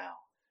God now.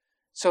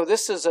 So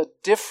this is a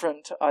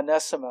different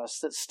Onesimus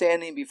that's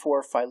standing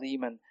before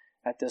Philemon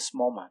at this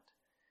moment.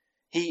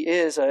 He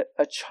is a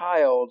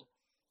child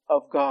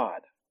of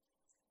God.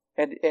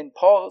 And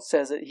Paul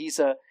says that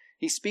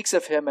he speaks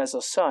of him as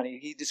a son.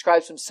 He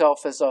describes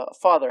himself as a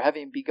father,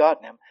 having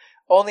begotten him,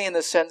 only in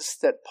the sense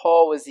that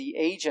Paul was the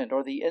agent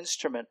or the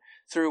instrument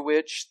through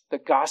which the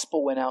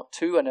gospel went out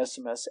to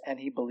Onesimus and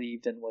he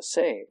believed and was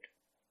saved.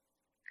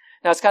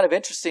 Now, it's kind of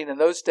interesting. In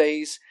those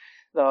days,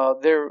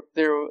 there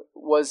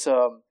was,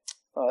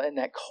 in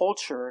that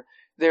culture,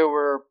 there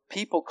were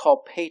people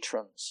called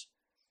patrons.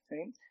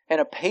 Right? And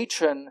a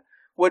patron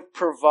would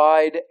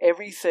provide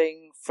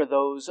everything for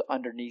those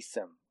underneath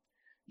them.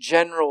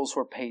 Generals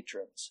were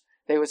patrons.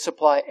 They would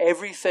supply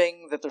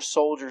everything that their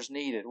soldiers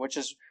needed, which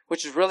is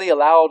really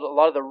allowed a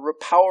lot of the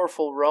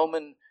powerful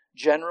Roman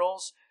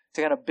generals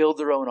to kind of build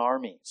their own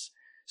armies.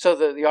 So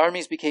the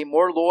armies became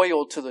more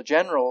loyal to the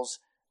generals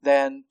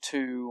than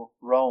to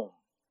Rome,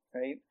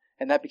 right?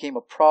 And that became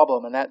a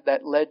problem, and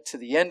that led to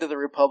the end of the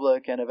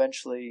Republic and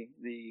eventually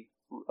the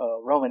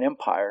Roman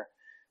Empire,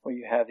 where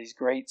you have these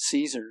great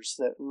Caesars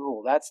that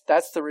rule.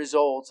 That's the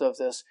result of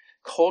this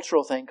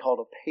cultural thing called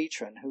a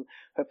patron.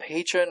 A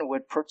patron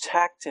would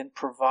protect and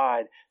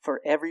provide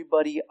for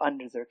everybody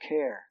under their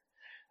care.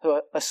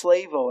 So a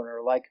slave owner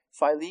like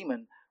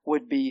Philemon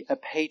would be a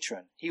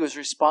patron. He was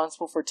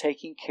responsible for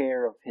taking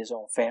care of his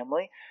own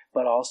family,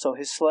 but also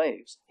his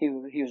slaves. He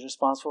was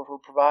responsible for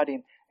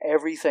providing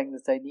everything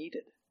that they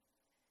needed.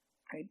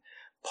 Right?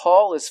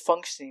 Paul is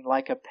functioning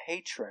like a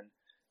patron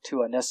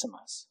to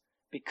Onesimus.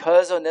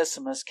 Because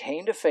Onesimus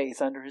came to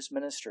faith under his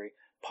ministry,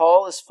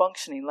 Paul is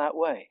functioning that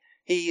way.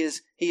 He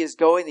is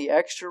going the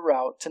extra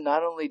route to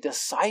not only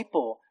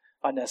disciple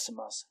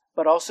Onesimus,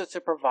 but also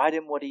to provide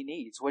him what he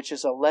needs, which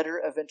is a letter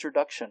of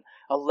introduction,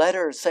 a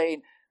letter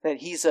saying that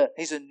he's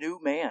a new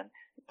man.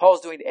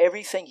 Paul's doing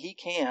everything he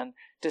can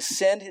to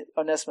send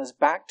Onesimus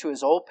back to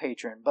his old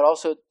patron, but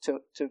also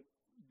to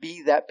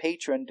be that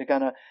patron to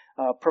kind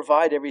of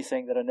provide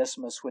everything that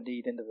Onesimus would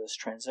need into this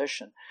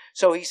transition.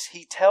 So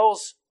he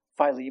tells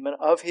Philemon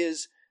of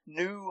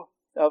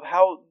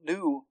how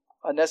new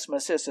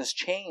Onesimus is, this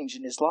change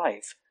in his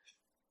life.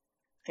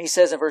 He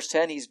says in verse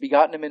 10, he's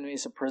begotten him in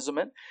his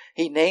imprisonment.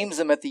 He names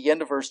him at the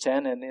end of verse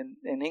 10, and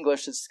in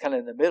English it's kind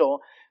of in the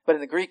middle, but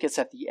in the Greek it's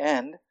at the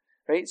end,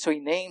 right? So he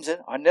names it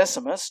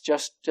Onesimus,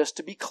 just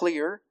to be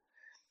clear.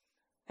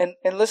 And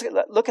look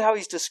at how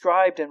he's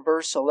described in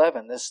verse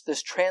 11,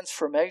 this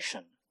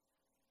transformation.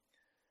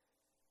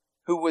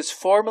 Who was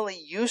formerly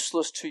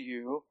useless to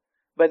you,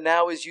 but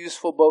now is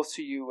useful both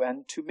to you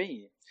and to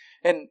me.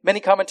 And many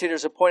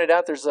commentators have pointed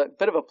out there's a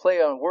bit of a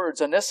play on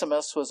words.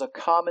 Onesimus was a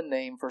common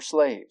name for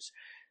slaves.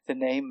 The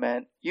name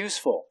meant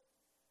useful.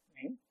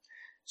 Right?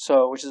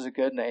 So, which is a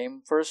good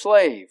name for a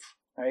slave,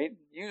 right?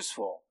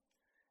 Useful.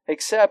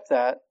 Except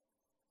that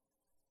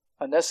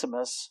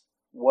Onesimus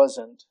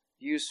wasn't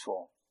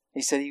useful.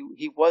 He said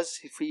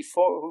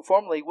who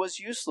formerly was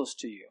useless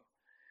to you.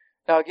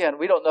 Now again,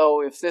 we don't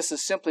know if this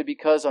is simply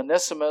because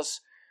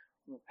Onesimus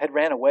had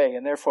ran away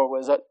and therefore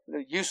was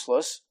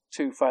useless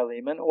to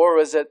Philemon, or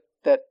was it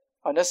that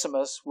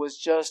Onesimus was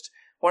just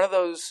one of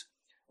those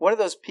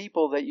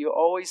people that you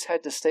always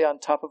had to stay on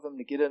top of him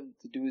to get him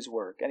to do his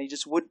work, and he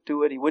just wouldn't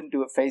do it. He wouldn't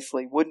do it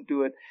faithfully. Wouldn't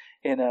do it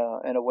in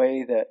a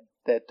way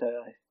that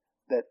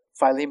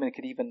Philemon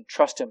could even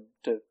trust him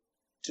to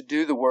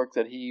do the work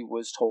that he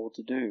was told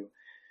to do.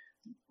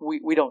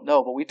 We don't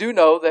know, but we do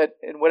know that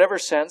in whatever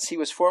sense he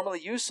was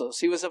formerly useless.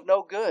 He was of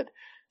no good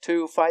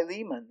to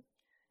Philemon.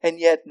 And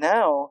yet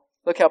now,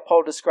 look how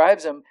Paul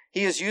describes him.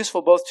 He is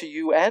useful both to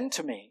you and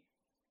to me.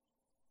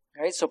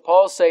 Right? So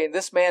Paul's saying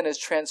this man is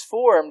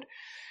transformed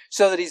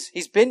so that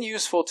he's been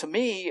useful to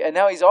me, and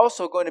now he's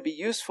also going to be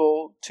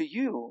useful to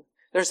you.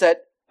 There's a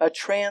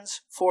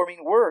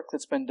transforming work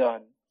that's been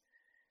done.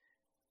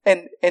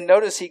 And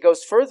notice he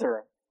goes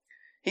further.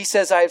 He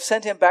says, I have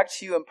sent him back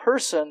to you in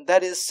person,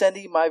 that is,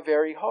 sending my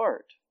very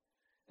heart.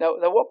 Now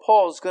what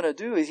Paul is going to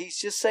do is he's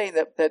just saying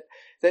that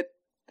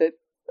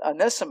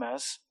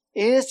Onesimus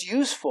is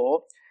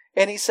useful,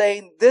 and he's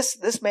saying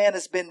this man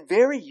has been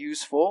very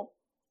useful,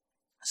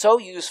 so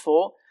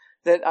useful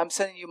that I'm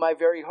sending you my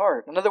very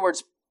heart. In other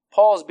words,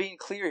 Paul is being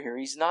clear here.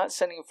 He's not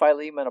sending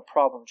Philemon a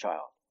problem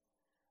child.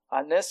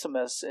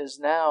 Onesimus is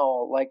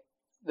now like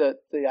the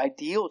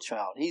ideal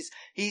child.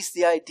 He's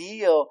the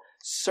ideal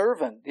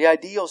servant, the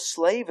ideal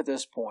slave at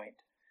this point,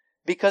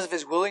 because of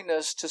his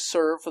willingness to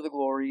serve for the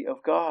glory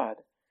of God.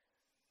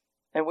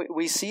 And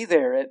we see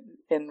there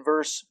in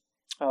verse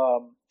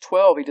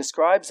 12, he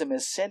describes him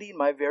as sending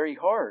my very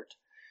heart.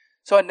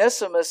 So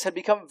Onesimus had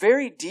become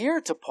very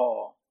dear to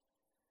Paul.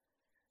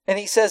 And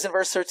he says in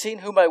verse 13,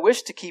 whom I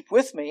wish to keep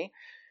with me,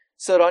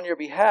 so that on your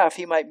behalf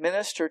he might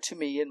minister to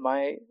me in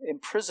my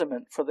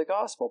imprisonment for the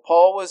gospel.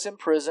 Paul was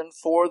imprisoned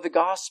for the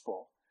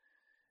gospel.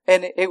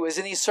 And it was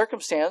in these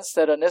circumstances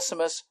that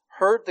Onesimus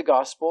heard the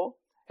gospel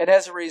and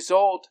as a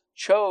result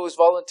chose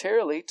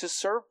voluntarily to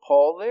serve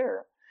Paul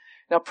there.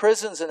 Now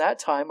prisons in that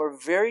time were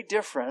very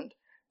different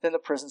than the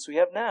prisons we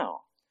have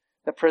now.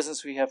 The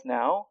prisons we have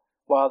now,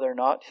 while they're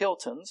not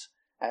Hiltons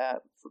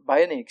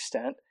by any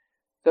extent,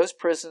 those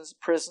prisons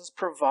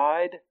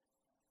provide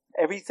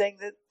everything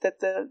that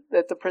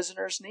the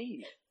prisoners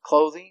need.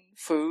 Clothing,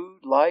 food,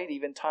 light,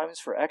 even times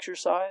for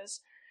exercise.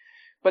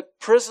 But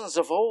prisons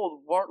of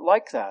old weren't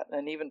like that,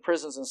 and even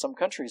prisons in some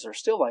countries are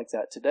still like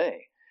that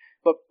today.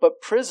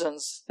 But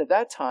prisons at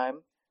that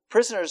time,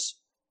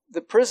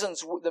 the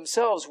prisons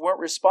themselves weren't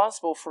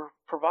responsible for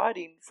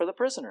providing for the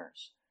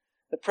prisoners.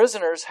 the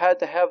prisoners had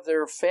to have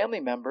their family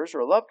members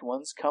or loved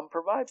ones come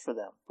provide for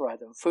them. Provide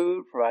them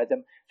food, provide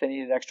them, if they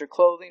needed extra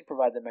clothing,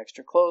 provide them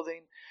extra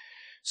clothing.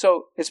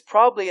 So it's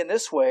probably in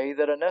this way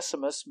that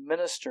Onesimus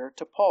ministered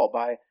to Paul,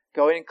 by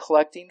going and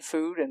collecting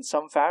food in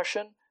some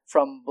fashion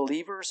from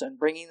believers and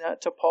bringing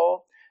that to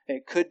Paul.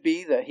 It could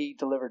be that he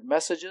delivered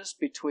messages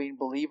between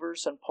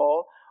believers and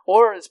Paul,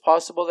 or it's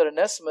possible that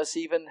Onesimus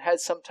even had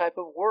some type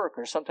of work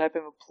or some type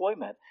of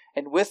employment,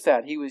 and with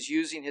that he was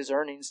using his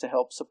earnings to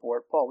help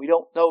support Paul. We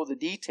don't know the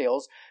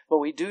details, but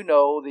we do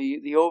know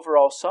the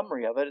overall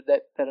summary of it,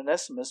 that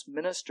Onesimus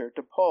ministered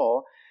to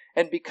Paul,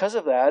 and because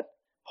of that,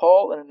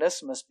 Paul and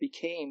Onesimus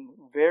became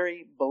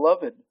very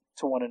beloved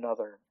to one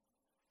another.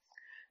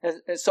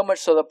 And so much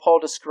so that Paul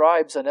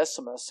describes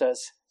Onesimus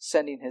as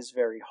sending his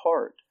very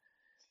heart.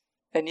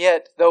 And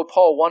yet, though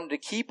Paul wanted to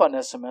keep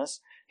Onesimus,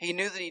 he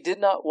knew that he did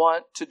not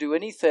want to do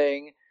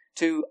anything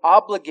to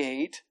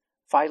obligate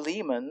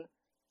Philemon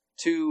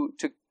to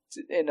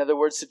in other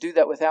words, to do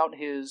that without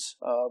his,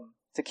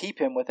 to keep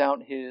him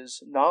without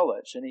his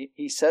knowledge. And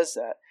he says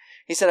that.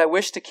 He said, I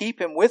wish to keep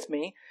him with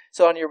me,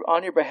 so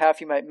on your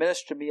behalf you might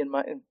minister to me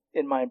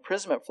in my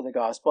imprisonment for the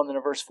gospel. And then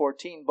in verse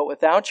 14, but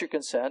without your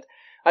consent,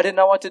 I did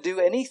not want to do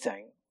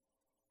anything,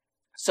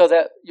 so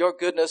that your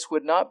goodness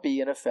would not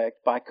be in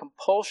effect by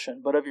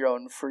compulsion, but of your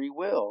own free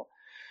will.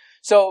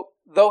 So,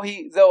 though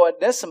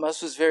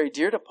Onesimus was very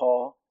dear to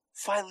Paul,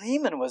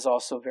 Philemon was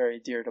also very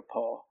dear to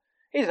Paul.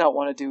 He did not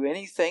want to do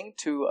anything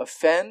to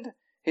offend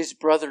his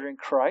brother in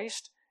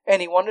Christ,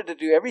 and he wanted to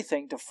do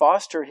everything to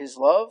foster his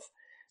love.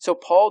 So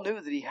Paul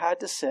knew that he had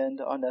to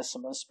send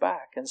Onesimus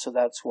back, and so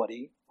that's what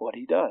he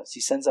does.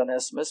 He sends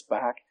Onesimus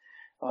back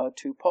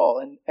to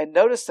Paul. And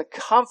notice the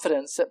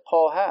confidence that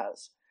Paul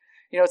has.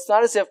 It's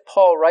not as if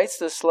Paul writes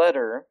this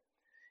letter,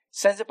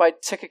 sends it by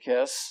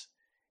Tychicus,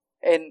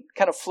 and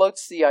kind of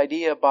floats the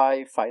idea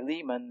by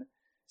Philemon,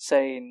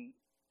 saying,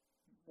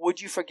 would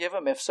you forgive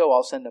him? If so,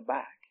 I'll send him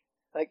back.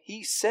 Like,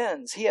 he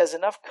has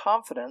enough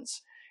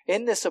confidence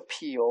in this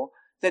appeal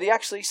that he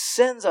actually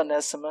sends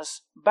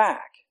Onesimus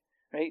back,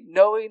 right?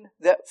 Knowing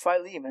that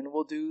Philemon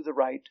will do the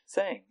right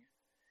thing.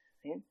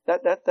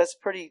 That's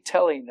pretty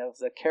telling of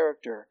the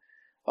character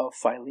of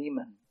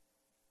Philemon.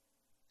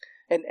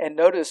 And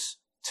notice,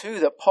 too,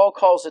 that Paul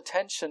calls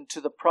attention to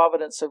the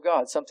providence of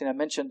God, something I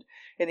mentioned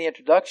in the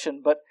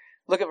introduction. But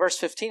look at verse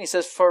 15. He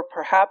says, for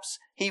perhaps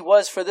he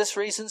was for this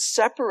reason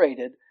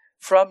separated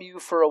from you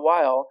for a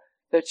while,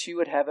 that you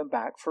would have him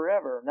back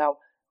forever. Now,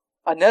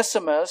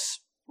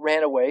 Onesimus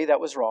ran away. That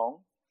was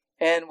wrong.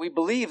 And we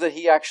believe that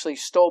he actually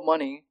stole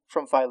money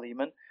from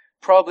Philemon.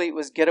 Probably it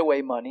was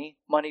getaway money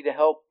to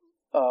help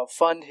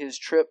fund his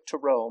trip to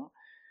Rome.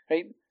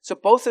 Right? So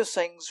both those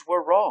things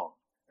were wrong.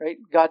 Right?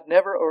 God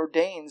never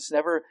ordains,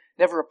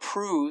 never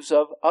approves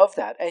of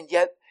that. And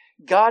yet,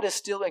 God is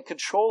still in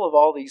control of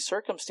all these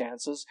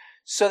circumstances,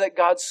 so that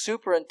God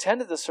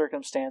superintended the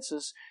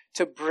circumstances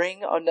to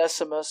bring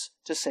Onesimus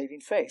to saving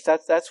faith.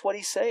 That's what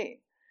he's saying.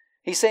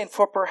 He's saying,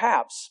 for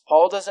perhaps,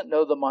 Paul doesn't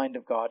know the mind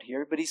of God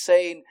here, but he's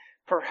saying,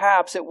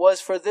 perhaps it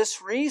was for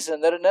this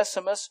reason that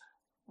Onesimus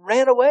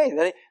ran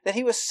away, that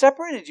he was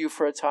separated you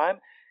for a time,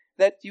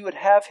 that you would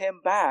have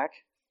him back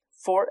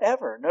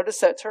forever. Notice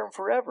that term,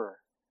 forever.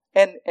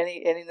 And then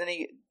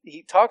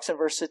he talks in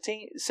verse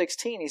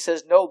 16, he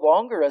says, no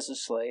longer as a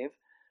slave,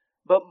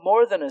 but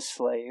more than a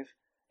slave,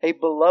 a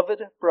beloved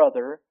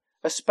brother,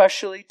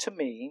 especially to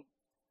me,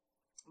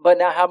 but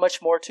now how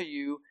much more to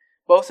you,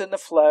 both in the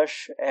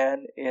flesh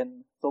and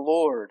in the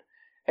Lord.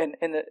 And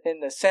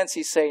in the sense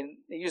he's saying,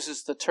 he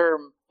uses the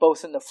term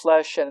both in the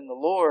flesh and in the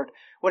Lord.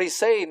 What he's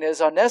saying is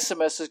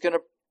Onesimus is going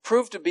to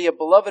prove to be a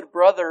beloved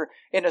brother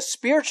in a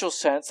spiritual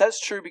sense.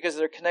 That's true because of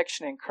their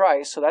connection in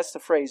Christ. So that's the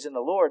phrase, in the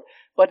Lord.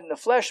 But in the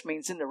flesh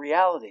means in the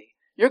reality.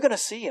 You're going to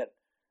see it.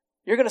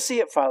 You're going to see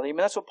it, Philemon.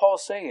 That's what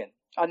Paul's saying.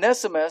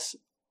 Onesimus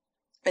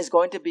is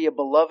going to be a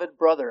beloved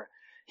brother.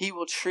 He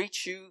will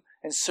treat you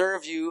and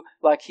serve you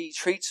like he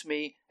treats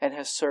me and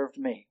has served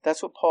me.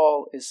 That's what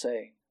Paul is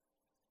saying.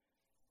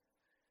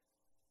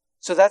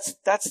 So that's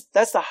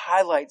the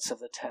highlights of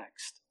the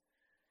text.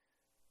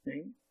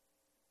 Okay?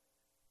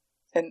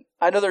 And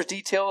I know there's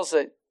details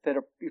that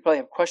you probably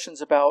have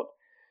questions about,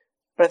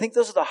 but I think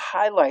those are the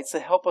highlights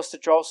that help us to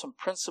draw some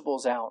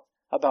principles out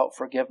about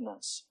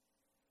forgiveness.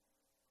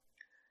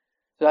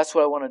 So that's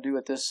what I want to do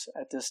at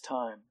this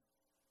time.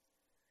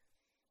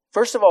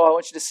 First of all, I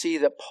want you to see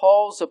that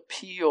Paul's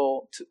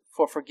appeal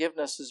for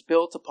forgiveness is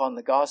built upon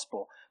the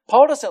gospel.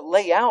 Paul doesn't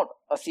lay out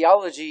a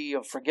theology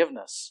of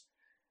forgiveness,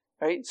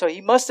 right? So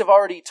he must have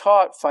already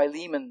taught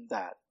Philemon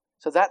that.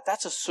 So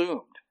that's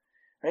assumed,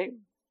 right?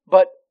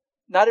 But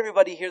not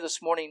everybody here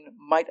this morning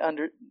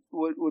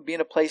would be in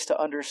a place to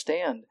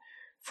understand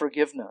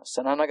forgiveness.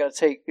 And I'm not going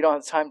to we don't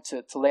have time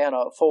to lay out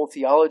a full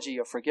theology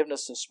of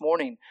forgiveness this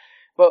morning.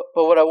 But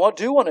what I want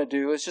to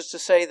do is just to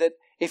say that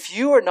if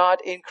you are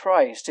not in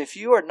Christ, if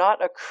you are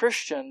not a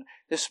Christian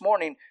this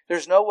morning,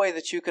 there's no way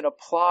that you can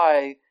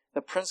apply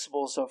the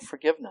principles of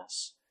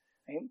forgiveness.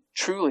 Right?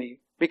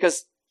 Truly.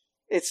 Because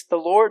it's the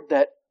Lord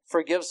that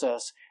forgives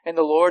us and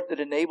the Lord that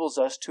enables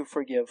us to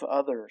forgive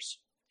others.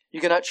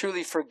 You cannot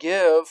truly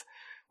forgive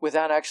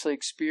without actually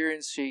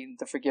experiencing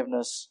the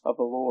forgiveness of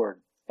the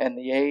Lord and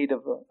the aid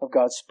of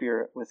God's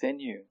Spirit within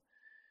you.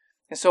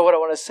 And so what I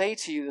want to say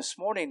to you this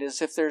morning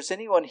is, if there's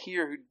anyone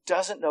here who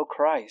doesn't know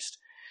Christ,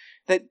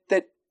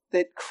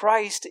 that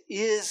Christ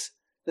is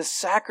the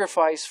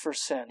sacrifice for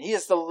sin. He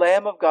is the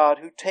Lamb of God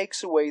who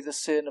takes away the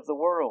sin of the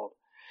world.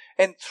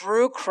 And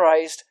through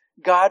Christ,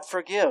 God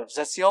forgives.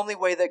 That's the only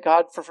way that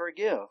God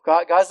forgive.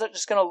 God's not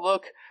just going to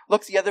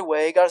look the other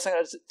way. God's not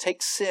going to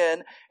take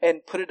sin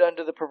and put it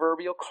under the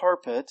proverbial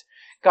carpet.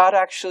 God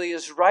actually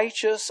is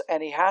righteous,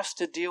 and He has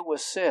to deal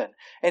with sin.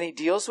 And He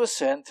deals with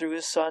sin through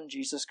His Son,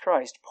 Jesus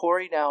Christ,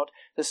 pouring out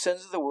the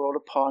sins of the world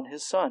upon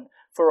His Son,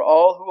 for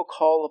all who will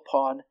call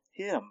upon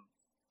Him.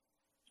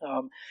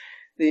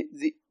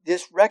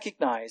 Just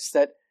recognize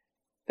that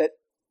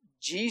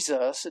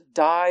Jesus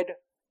died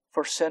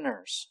for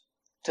sinners,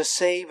 to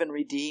save and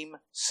redeem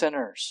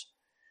sinners.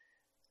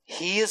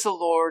 He is the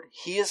Lord,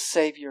 He is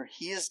Savior,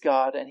 He is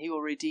God, and He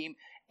will redeem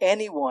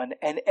anyone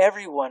and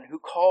everyone who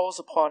calls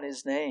upon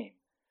His name.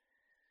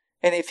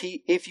 And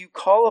if you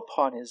call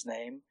upon His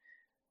name,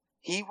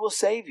 He will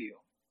save you.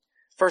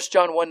 1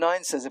 John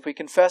 1:9 says, if we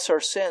confess our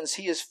sins,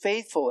 He is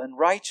faithful and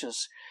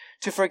righteous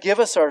to forgive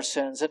us our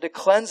sins and to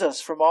cleanse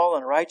us from all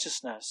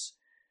unrighteousness.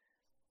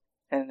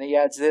 And He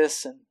adds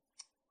this in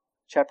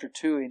chapter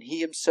 2, and He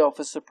Himself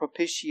is the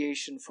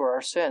propitiation for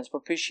our sins.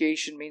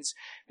 Propitiation means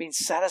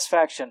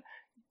satisfaction.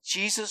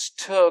 Jesus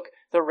took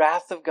the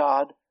wrath of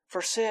God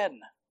for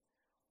sin.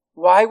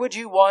 Why would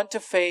you want to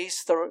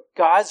face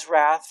God's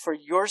wrath for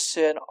your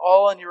sin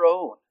all on your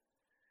own?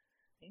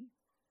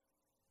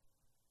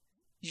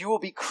 You will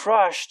be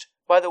crushed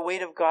by the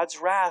weight of God's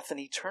wrath in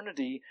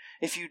eternity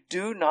if you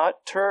do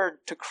not turn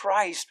to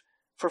Christ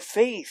for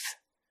faith,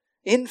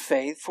 in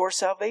faith for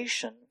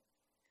salvation.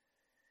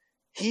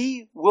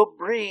 He will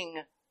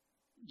bring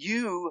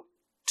you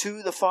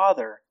to the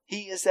Father.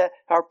 He is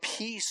our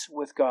peace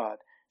with God.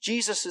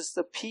 Jesus is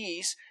the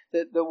peace,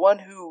 the one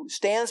who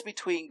stands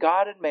between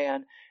God and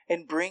man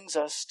and brings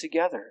us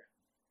together.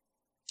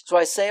 So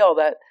I say all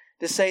that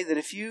to say that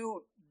if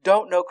you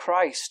don't know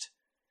Christ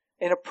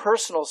in a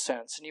personal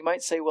sense, and you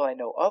might say, well, I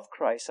know of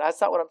Christ. That's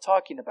not what I'm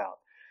talking about.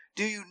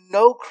 Do you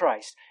know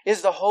Christ?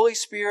 Is the Holy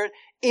Spirit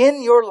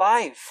in your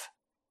life?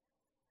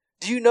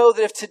 Do you know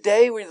that if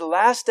today were the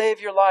last day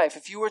of your life,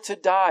 if you were to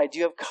die, do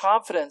you have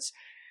confidence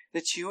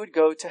that you would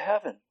go to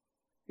heaven?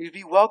 You'd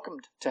be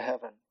welcomed to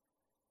heaven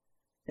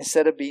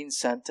instead of being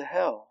sent to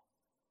hell.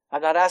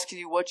 I'm not asking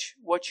you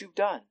what you've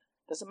done.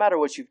 It doesn't matter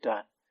what you've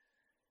done.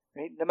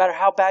 Right? No matter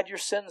how bad your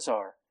sins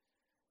are,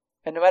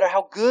 and no matter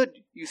how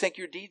good you think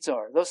your deeds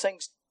are, those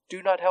things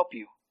do not help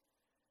you.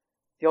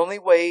 The only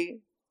way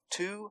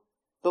to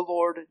the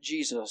Lord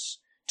Jesus,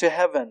 to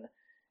heaven,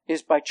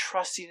 is by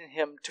trusting in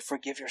Him to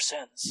forgive your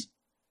sins.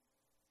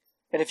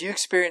 And if you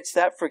experience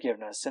that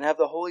forgiveness and have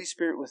the Holy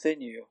Spirit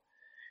within you,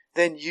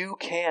 then you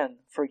can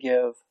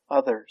forgive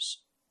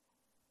others.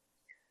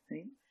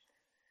 Right?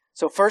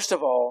 So first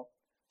of all,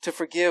 to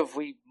forgive,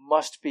 we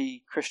must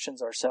be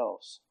Christians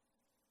ourselves,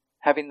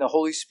 having the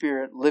Holy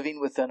Spirit living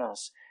within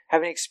us,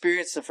 having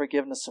experienced the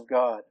forgiveness of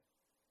God.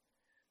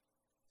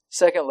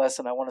 Second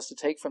lesson I want us to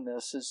take from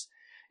this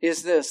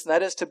is this, and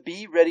that is to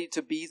be ready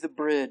to be the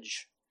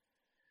bridge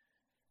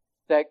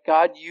that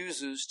God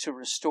uses to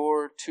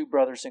restore two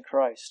brothers in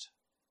Christ.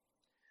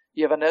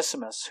 You have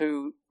Onesimus,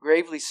 who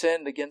gravely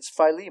sinned against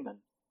Philemon.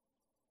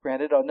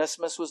 Granted,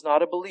 Onesimus was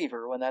not a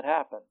believer when that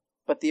happened,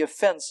 but the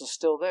offense is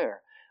still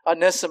there.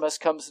 Onesimus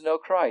comes to know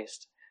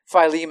Christ.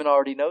 Philemon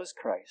already knows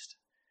Christ,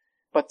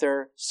 but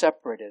they're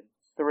separated.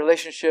 The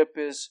relationship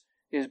is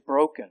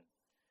broken,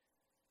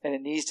 and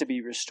it needs to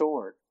be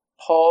restored.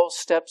 Paul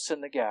steps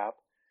in the gap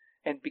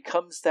and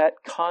becomes that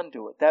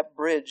conduit, that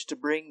bridge to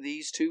bring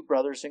these two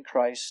brothers in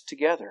Christ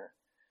together.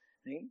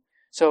 Right?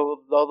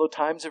 So, although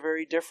times are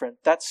very different,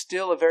 that's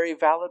still a very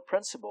valid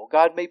principle.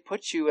 God may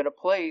put you in a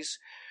place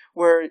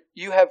where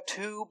you have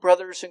two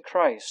brothers in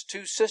Christ,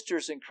 two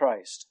sisters in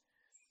Christ,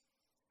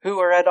 who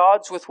are at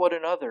odds with one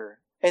another,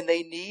 and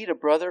they need a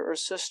brother or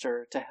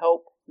sister to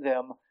help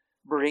them,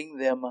 bring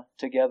them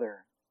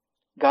together.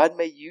 God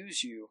may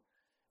use you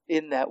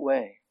in that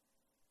way.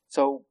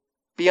 So,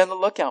 be on the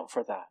lookout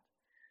for that.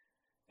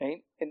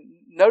 Right? And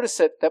notice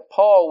that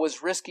Paul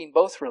was risking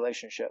both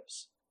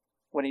relationships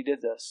when he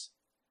did this.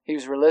 He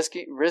was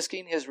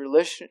risking his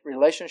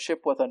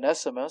relationship with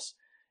Onesimus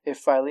if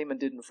Philemon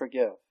didn't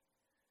forgive,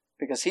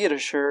 because he had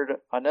assured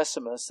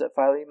Onesimus that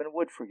Philemon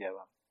would forgive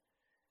him.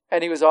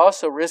 And he was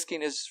also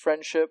risking his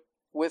friendship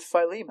with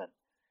Philemon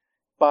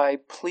by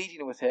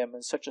pleading with him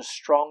in such a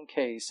strong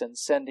case and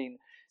sending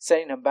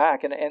him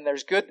back. And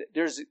there's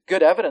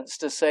good evidence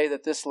to say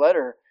that this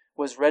letter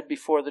was read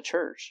before the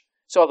church.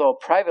 So although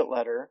a private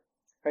letter,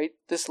 right,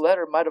 this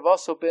letter might have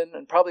also been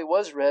and probably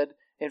was read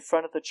in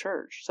front of the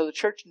church. So the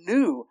church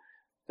knew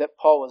that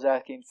Paul was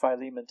asking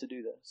Philemon to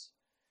do this.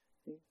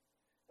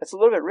 That's a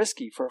little bit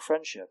risky for a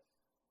friendship.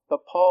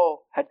 But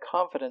Paul had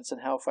confidence in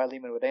how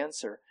Philemon would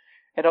answer.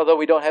 And although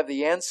we don't have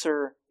the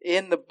answer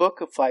in the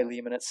book of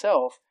Philemon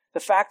itself, The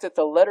fact that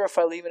the letter of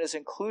Philemon is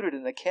included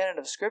in the canon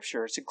of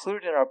Scripture, it's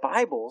included in our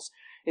Bibles,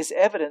 is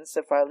evidence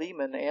that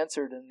Philemon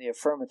answered in the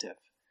affirmative.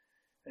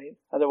 Right?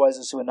 Otherwise,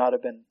 this would not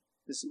have been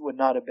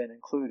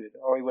included,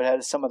 or he would have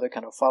had some other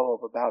kind of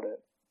follow-up about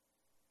it.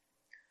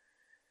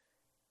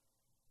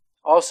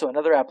 Also,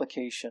 another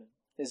application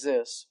is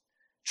this.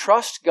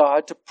 Trust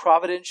God to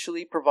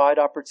providentially provide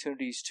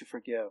opportunities to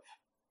forgive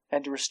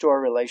and to restore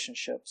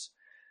relationships.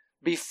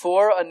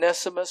 Before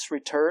Onesimus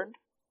returned,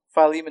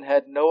 Philemon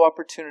had no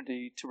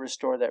opportunity to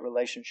restore that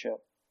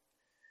relationship.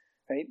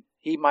 Right?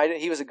 He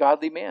was a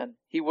godly man.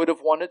 He would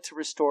have wanted to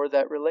restore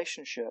that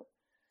relationship.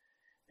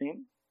 Right?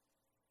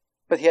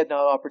 But he had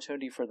no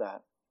opportunity for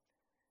that.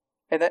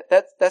 And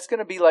that's going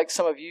to be like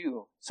some of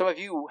you. Some of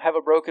you have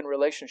a broken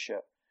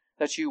relationship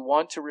that you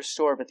want to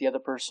restore, but the other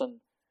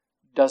person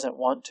doesn't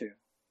want to.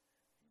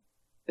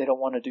 They don't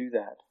want to do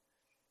that.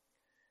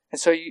 And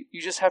so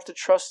you just have to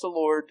trust the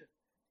Lord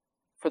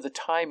for the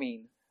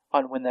timing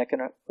on when that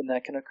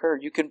can occur.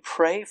 You can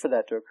pray for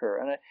that to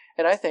occur.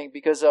 And I think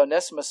because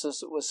Onesimus was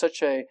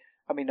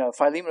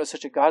Philemon was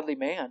such a godly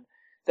man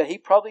that he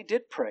probably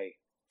did pray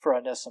for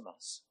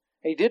Onesimus.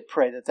 He did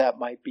pray that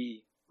might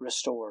be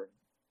restored.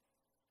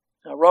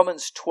 Now,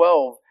 Romans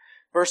 12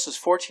 verses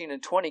 14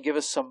 and 20 give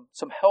us some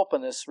help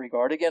in this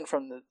regard. Again,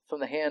 from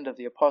the hand of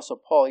the Apostle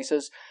Paul. He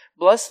says,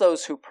 "Bless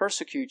those who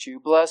persecute you.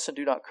 Bless and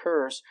do not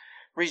curse.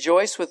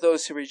 Rejoice with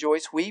those who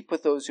rejoice. Weep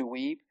with those who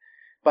weep.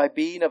 By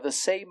being of the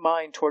same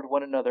mind toward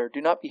one another.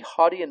 Do not be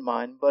haughty in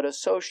mind, but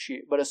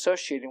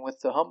associating with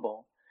the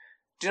humble.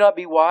 Do not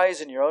be wise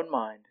in your own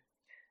mind.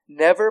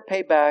 Never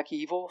pay back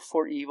evil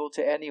for evil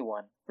to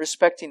anyone,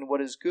 respecting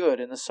what is good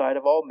in the sight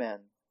of all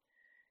men.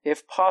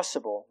 If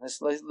possible,"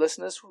 listen, this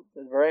is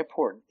very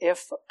important.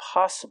 If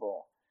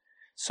possible,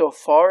 so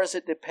far as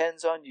it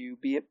depends on you,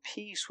 be at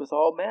peace with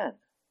all men.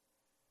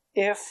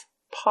 If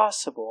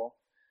possible,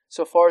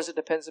 so far as it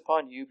depends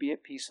upon you, be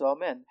at peace with all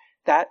men.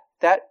 That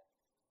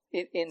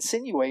it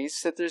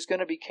insinuates that there's going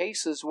to be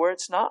cases where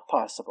it's not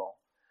possible.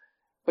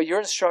 But your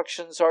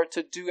instructions are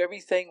to do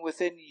everything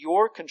within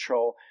your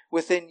control,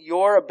 within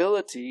your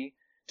ability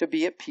to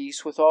be at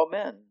peace with all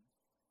men.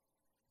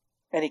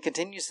 And he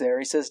continues there.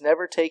 He says,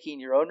 "Never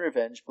taking your own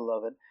revenge,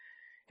 beloved.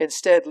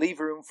 Instead, leave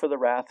room for the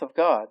wrath of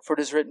God. For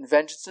it is written,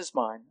 'Vengeance is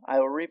mine, I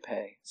will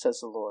repay,' says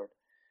the Lord.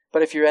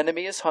 But if your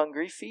enemy is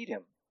hungry, feed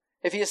him.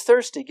 If he is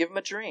thirsty, give him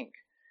a drink.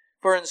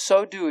 For in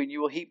so doing,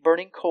 you will heap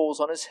burning coals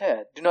on his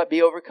head. Do not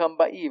be overcome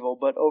by evil,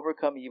 but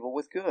overcome evil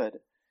with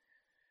good."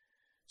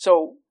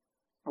 So,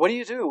 what do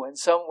you do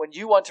when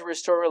you want to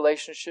restore a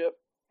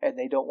relationship and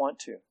they don't want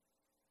to?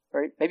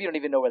 Right? Maybe you don't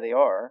even know where they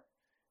are,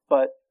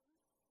 but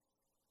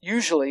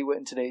usually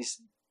in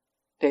today's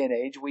day and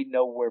age, we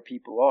know where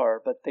people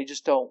are, but they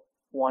just don't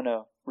want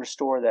to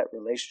restore that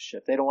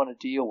relationship. They don't want to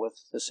deal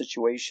with the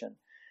situation.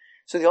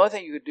 So the only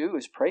thing you could do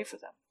is pray for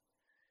them.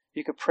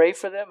 You could pray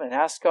for them and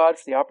ask God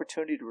for the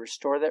opportunity to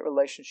restore that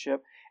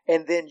relationship.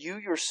 And then you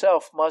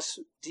yourself must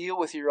deal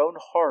with your own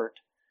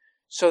heart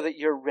so that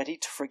you're ready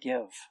to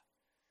forgive.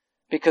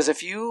 Because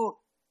if you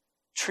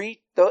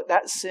treat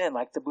that sin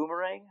like the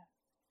boomerang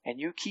and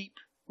you keep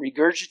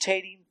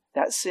regurgitating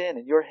that sin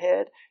in your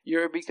head,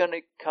 you're going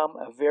to become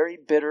a very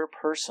bitter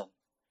person.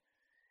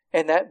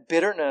 And that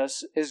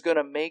bitterness is going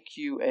to make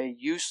you a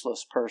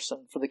useless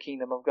person for the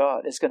kingdom of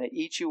God. It's going to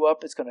eat you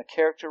up. It's going to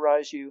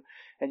characterize you.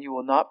 And you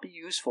will not be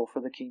useful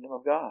for the kingdom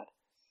of God.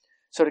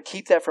 So to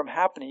keep that from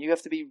happening, you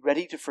have to be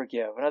ready to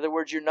forgive. In other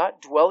words, you're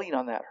not dwelling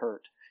on that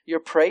hurt.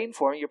 You're praying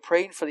for it. You're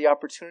praying for the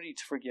opportunity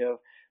to forgive.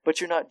 But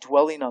you're not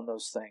dwelling on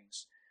those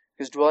things.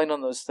 Because dwelling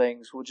on those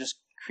things will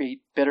just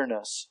create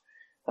bitterness.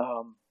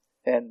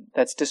 And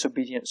that's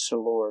disobedience to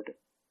the Lord.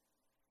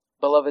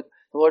 Beloved,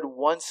 the Lord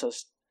wants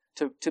us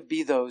to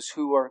be those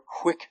who are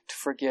quick to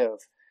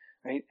forgive,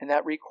 right? And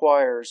that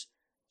requires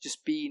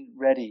just being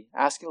ready,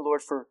 asking the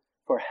Lord for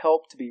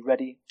help to be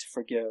ready to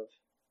forgive.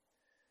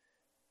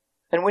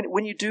 And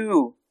when you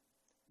do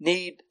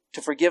need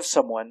to forgive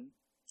someone,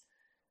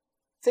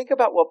 think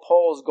about what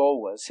Paul's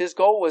goal was. His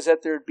goal was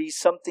that there'd be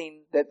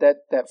something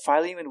that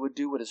Philemon would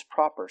do what is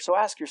proper. So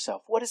ask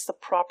yourself, what is the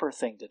proper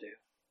thing to do?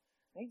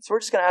 Right? So we're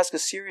just going to ask a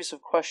series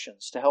of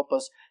questions to help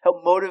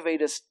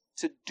motivate us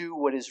to do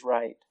what is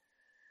right.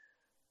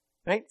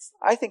 Right?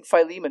 I think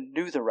Philemon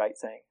knew the right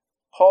thing.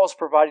 Paul's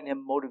providing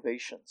him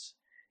motivations.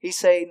 He's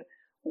saying,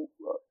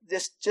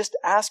 just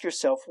ask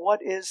yourself,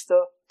 what is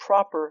the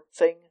proper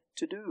thing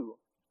to do?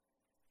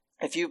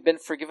 If you've been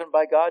forgiven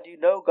by God, you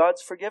know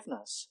God's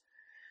forgiveness.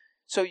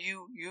 So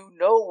you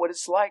know what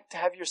it's like to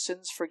have your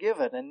sins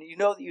forgiven, and you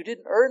know that you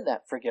didn't earn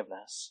that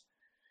forgiveness.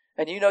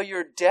 And you know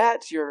your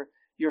debt, your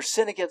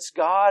sin against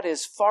God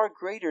is far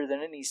greater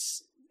than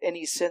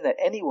any sin that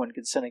anyone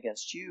could sin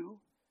against you.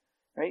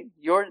 Right?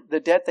 The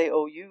debt they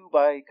owe you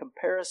by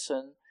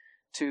comparison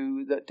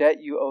to the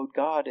debt you owed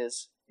God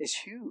is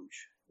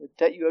huge. The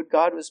debt you owed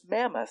God was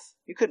mammoth.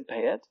 You couldn't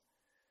pay it.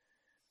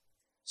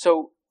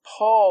 So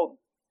Paul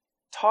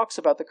talks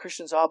about the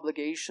Christian's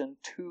obligation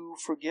to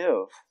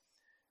forgive.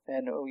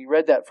 And we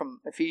read that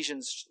from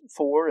Ephesians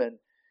 4, and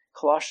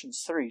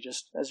Colossians 3,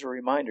 just as a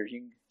reminder. You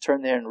can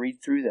turn there and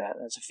read through that.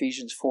 That's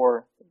Ephesians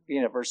 4,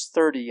 beginning at verse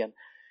 30, and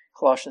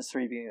Colossians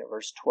 3, beginning at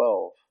verse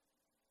 12.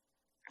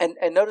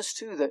 And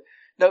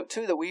note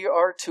too that we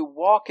are to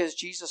walk as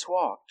Jesus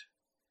walked.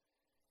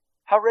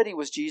 How ready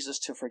was Jesus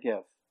to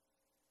forgive?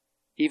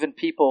 Even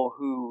people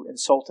who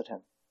insulted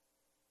him,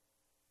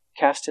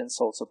 cast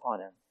insults upon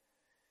him.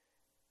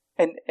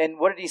 And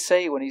what did he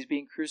say when he's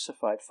being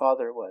crucified?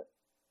 Father, what?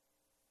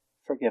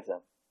 Forgive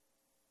them,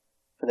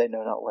 for they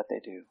know not what they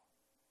do.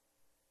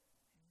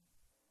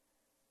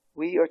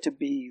 We are to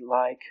be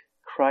like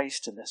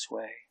Christ in this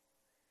way.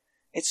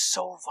 It's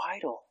so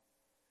vital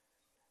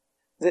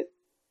that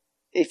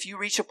if you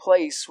reach a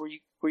place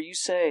where you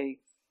say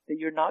that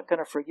you're not going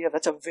to forgive,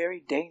 that's a very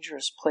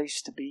dangerous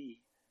place to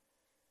be.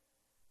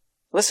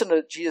 Listen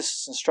to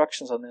Jesus'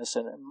 instructions on this.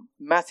 In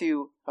Mark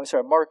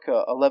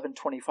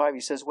 11:25, he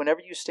says,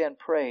 "Whenever you stand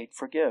praying,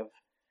 forgive,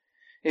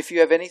 if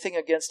you have anything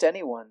against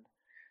anyone,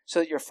 so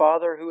that your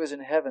Father who is in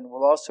heaven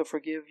will also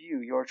forgive you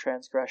your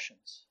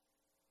transgressions."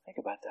 Think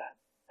about that.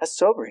 That's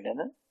sobering,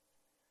 isn't it?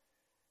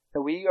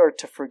 That we are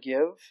to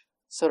forgive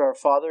so that our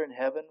Father in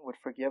heaven would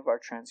forgive our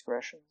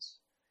transgressions.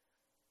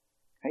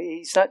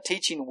 He's not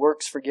teaching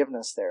works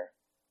forgiveness there.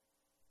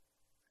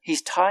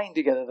 He's tying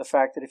together the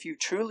fact that if you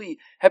truly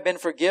have been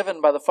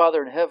forgiven by the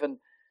Father in heaven,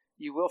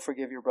 you will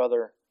forgive your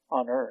brother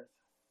on earth.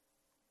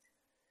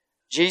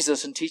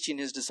 Jesus, in teaching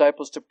his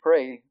disciples to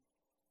pray,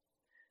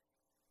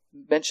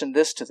 mentioned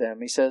this to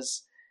them. He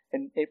says,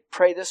 and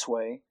pray this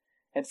way,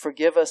 and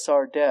forgive us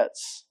our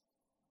debts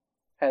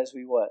as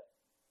we what?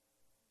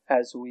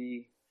 As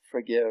we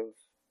forgive,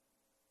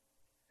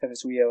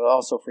 as we have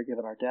also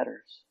forgiven our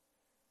debtors.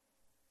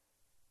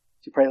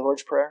 Do you pray the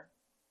Lord's Prayer?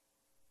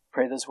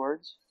 Pray those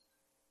words?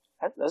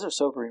 Those are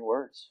sobering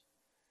words.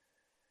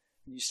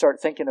 You start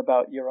thinking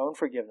about your own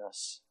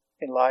forgiveness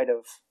in light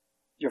of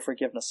your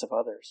forgiveness of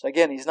others.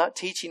 Again, he's not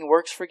teaching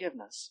works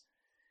forgiveness.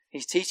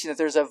 He's teaching that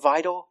there's a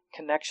vital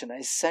connection, an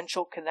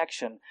essential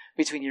connection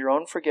between your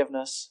own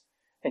forgiveness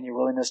and your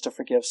willingness to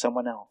forgive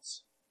someone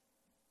else.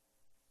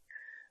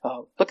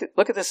 Look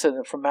at this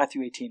from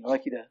Matthew 18. I'd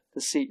like you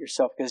to see it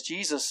yourself, because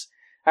Jesus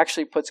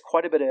actually puts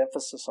quite a bit of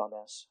emphasis on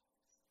this.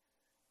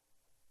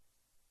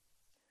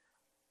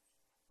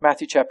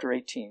 Matthew chapter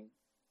 18,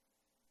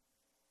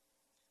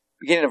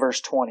 beginning of verse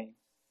 20.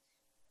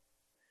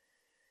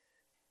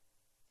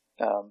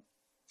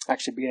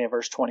 Beginning of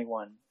verse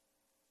 21.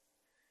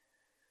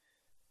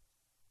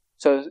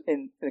 So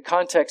in the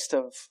context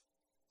of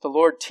the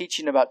Lord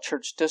teaching about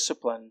church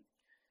discipline,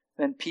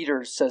 then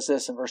Peter says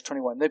this in verse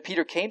 21. Then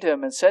Peter came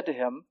and said to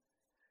him,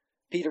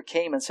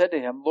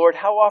 Lord,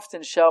 how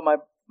often shall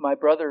my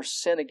brother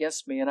sin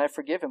against me and I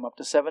forgive him? Up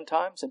to 7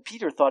 times? And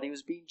Peter thought he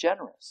was being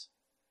generous.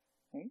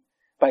 Okay?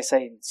 By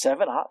saying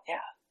 7, I'll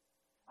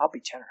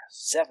be generous.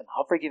 7,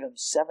 I'll forgive him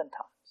 7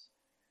 times.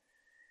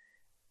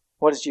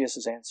 What is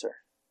Jesus'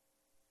 answer?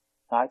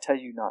 I tell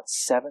you, not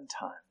 7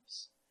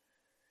 times,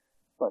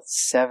 but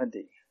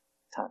 70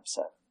 times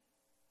 7.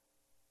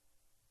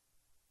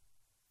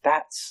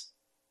 That's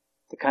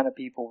the kind of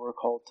people we're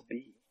called to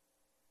be.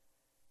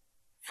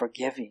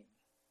 Forgiving.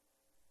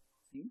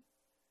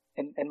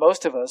 And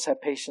most of us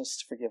have patience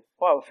to forgive.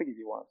 Well, I'll forgive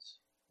you once.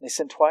 They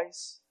sin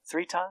twice,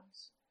 3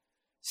 times,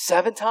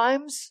 7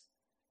 times?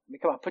 I mean,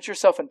 come on, put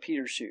yourself in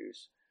Peter's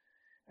shoes.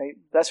 Right?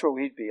 That's where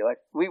we'd be. Like,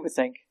 we would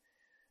think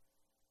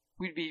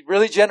we'd be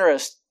really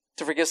generous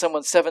to forgive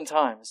someone 7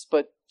 times,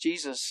 but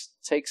Jesus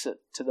takes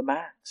it to the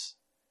max.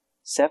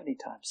 70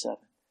 times 7.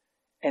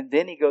 And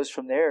then he goes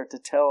from there to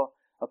tell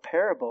a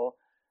parable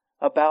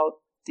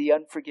about the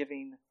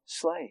unforgiving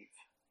slave.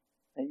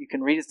 And you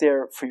can read it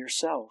there for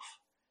yourself.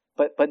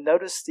 But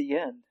notice the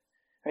end.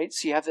 Right?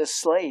 So you have this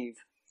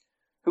slave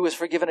who was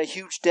forgiven a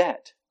huge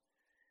debt,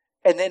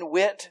 and then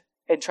went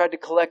and tried to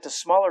collect a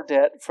smaller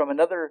debt from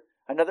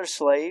another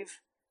slave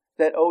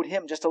that owed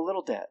him just a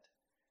little debt.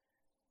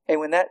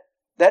 And when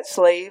that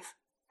slave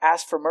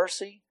asked for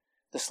mercy,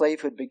 the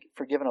slave who had been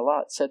forgiven a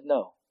lot said,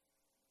 No,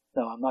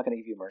 I'm not going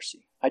to give you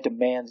mercy. I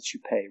demand that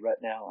you pay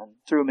right now, and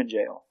threw him in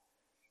jail.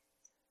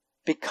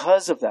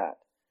 Because of that,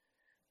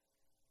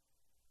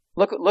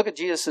 look at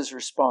Jesus'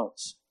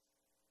 response.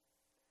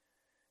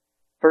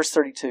 Verse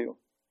 32.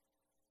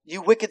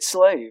 You wicked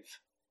slave,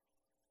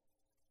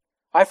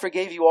 I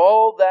forgave you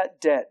all that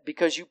debt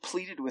because you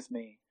pleaded with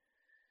me.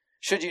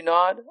 Should you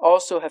not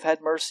also have had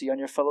mercy on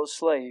your fellow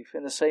slave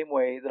in the same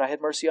way that I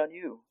had mercy on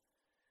you?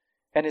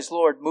 And his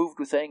Lord, moved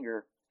with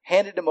anger,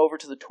 handed him over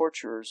to the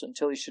torturers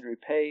until he should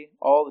repay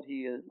all that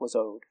he was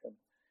owed him.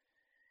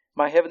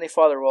 My heavenly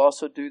Father will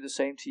also do the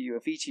same to you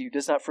if each of you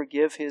does not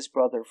forgive his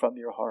brother from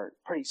your heart.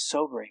 Pretty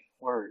sobering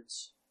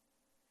words.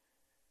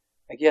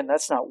 Again,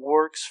 that's not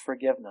works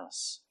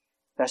forgiveness.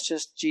 That's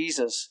just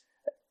Jesus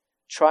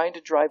trying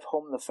to drive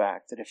home the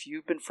fact that if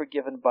you've been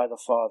forgiven by the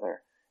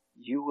Father,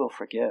 you will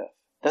forgive.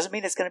 Doesn't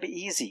mean it's going to be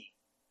easy,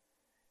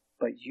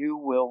 but you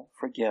will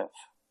forgive.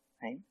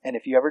 Right? And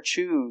if you ever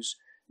choose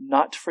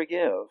not to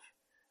forgive,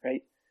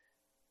 right,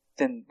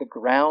 then the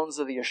grounds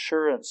of the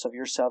assurance of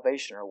your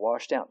salvation are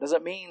washed out.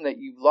 Doesn't mean that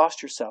you've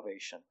lost your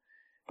salvation,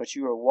 but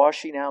you are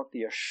washing out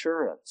the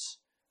assurance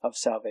of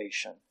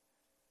salvation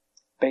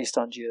based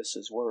on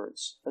Jesus'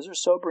 words. Those are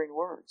sobering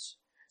words.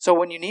 So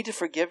when you need to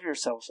forgive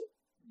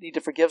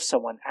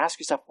someone, ask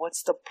yourself,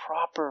 what's the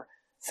proper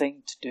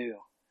thing to do?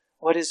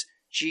 What does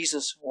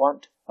Jesus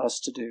want us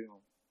to do?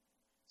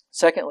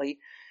 Secondly,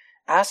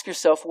 ask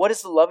yourself, what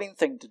is the loving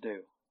thing to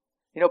do?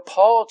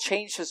 Paul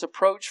changed his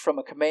approach from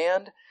a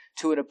command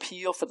to an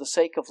appeal for the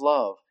sake of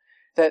love.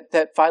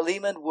 That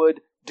Philemon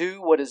would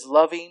do what is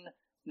loving,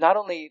 not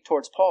only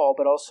towards Paul,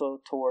 but also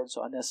towards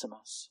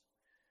Onesimus.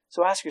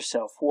 So ask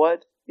yourself,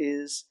 what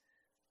is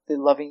the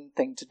loving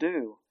thing to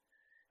do?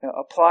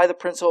 Apply the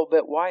principle a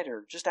bit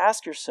wider. Just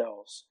ask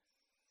yourselves,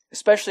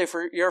 especially if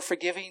you're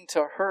forgiving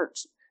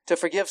to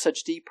forgive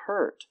such deep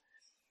hurt.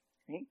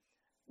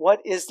 What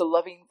is the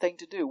loving thing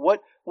to do?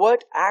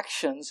 What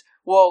actions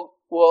will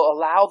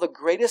allow the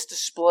greatest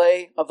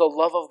display of the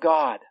love of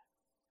God?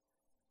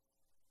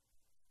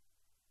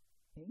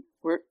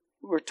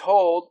 We're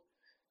told,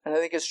 and I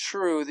think it's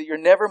true, that you're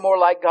never more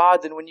like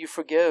God than when you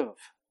forgive.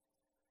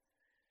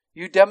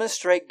 You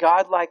demonstrate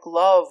God-like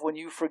love when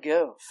you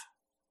forgive.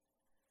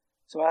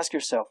 So ask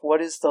yourself,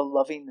 what is the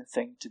loving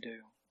thing to do?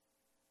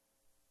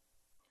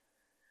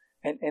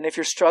 And if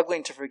you're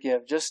struggling to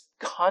forgive, just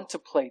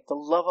contemplate the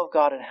love of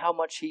God and how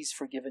much He's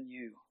forgiven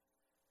you.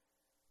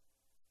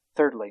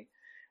 Thirdly,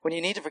 when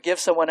you need to forgive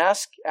someone,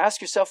 ask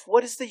yourself,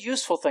 what is the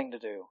useful thing to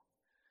do?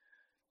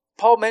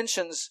 Paul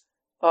mentions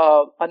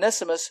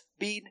Onesimus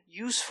being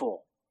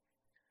useful.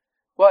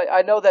 Well,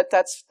 I know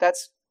that's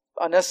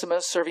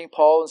Onesimus serving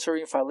Paul and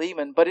serving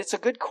Philemon, but it's a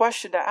good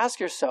question to ask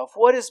yourself,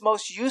 what is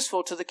most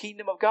useful to the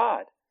kingdom of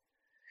God?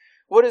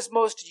 What is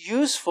most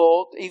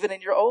useful even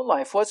in your own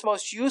life? What's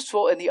most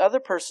useful in the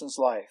other person's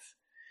life?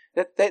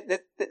 That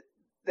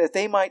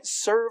they might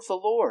serve the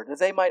Lord, that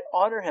they might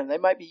honor Him, they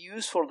might be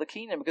useful to the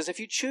kingdom. Because if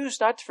you choose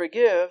not to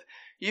forgive,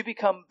 you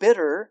become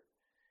bitter,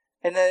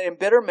 and then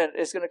embitterment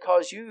is going to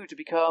cause you to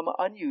become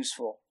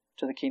unuseful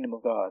to the kingdom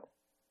of God.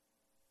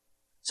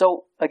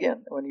 So,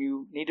 again, when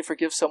you need to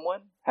forgive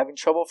someone, having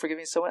trouble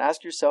forgiving someone,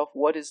 ask yourself,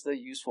 what is the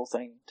useful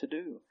thing to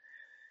do?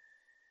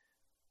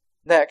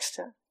 Next,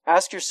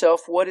 ask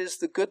yourself, what is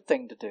the good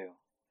thing to do?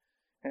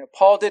 And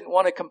Paul didn't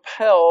want to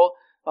compel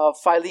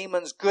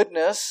Philemon's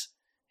goodness.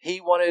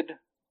 He wanted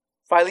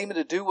Philemon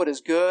to do what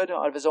is good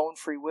out of his own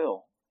free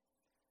will.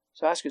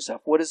 So ask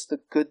yourself, what is the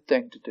good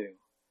thing to do?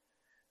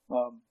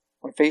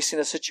 When facing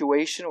a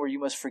situation where you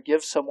must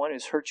forgive someone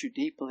who's hurt you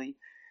deeply,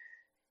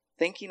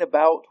 thinking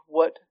about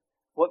what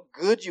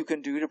good you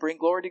can do to bring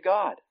glory to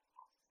God.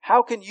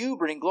 How can you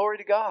bring glory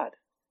to God?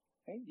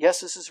 Okay?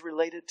 Yes, this is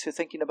related to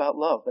thinking about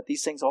love, but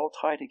these things all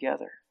tie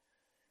together.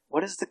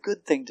 What is the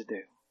good thing to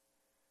do?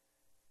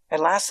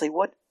 And lastly,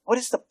 what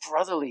is the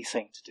brotherly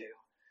thing to do?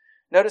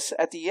 Notice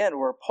at the end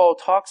where Paul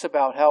talks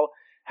about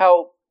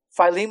how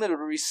Philemon would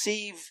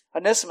receive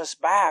Onesimus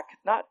back,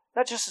 not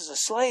just as a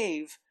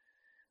slave,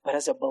 but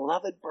as a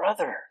beloved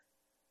brother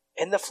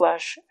in the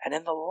flesh and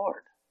in the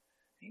Lord.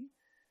 Okay?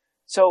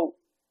 So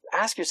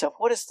ask yourself,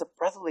 what is the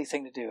brotherly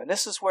thing to do? And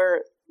this is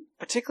where,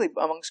 particularly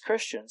amongst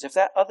Christians, if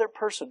that other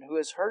person who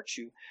has hurt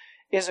you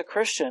is a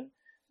Christian,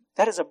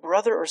 that is a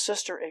brother or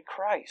sister in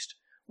Christ.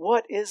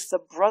 What is the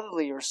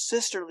brotherly or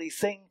sisterly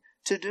thing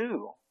to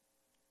do?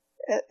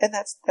 And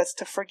that's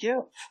to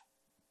forgive.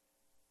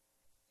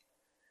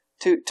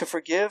 To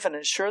forgive and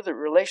ensure the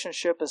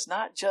relationship is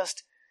not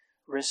just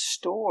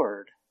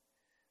restored,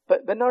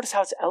 but notice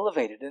how it's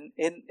elevated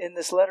in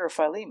this letter of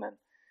Philemon.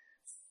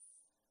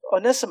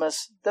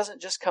 Onesimus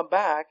doesn't just come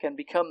back and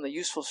become the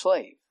useful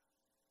slave.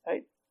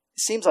 Right? It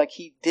seems like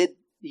he did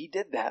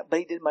that, but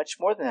he did much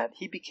more than that.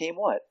 He became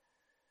what?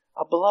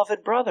 A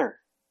beloved brother.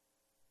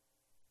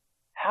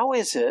 How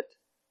is it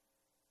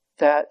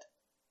that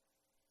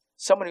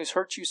someone who's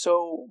hurt you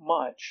so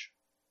much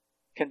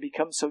can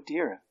become so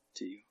dear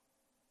to you?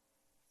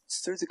 It's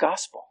through the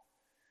gospel.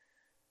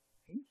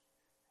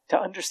 To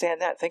understand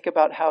that, think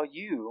about how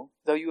you,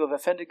 though you have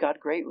offended God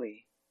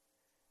greatly,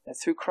 that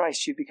through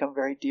Christ you become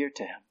very dear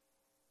to Him.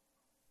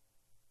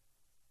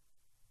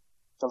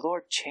 The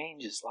Lord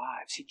changes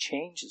lives. He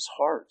changes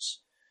hearts.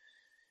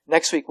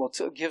 Next week we'll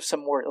give some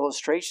more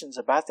illustrations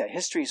about that.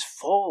 History is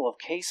full of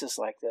cases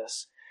like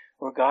this,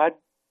 where God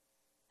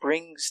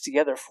brings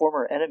together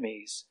former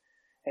enemies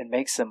and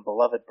makes them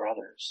beloved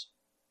brothers.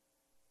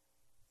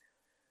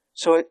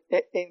 So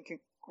in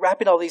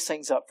wrapping all these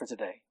things up for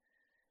today,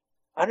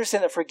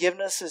 understand that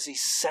forgiveness is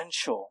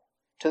essential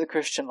to the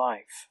Christian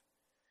life.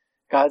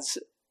 God's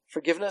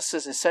forgiveness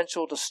is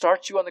essential to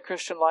start you on the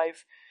Christian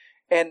life,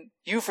 and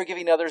you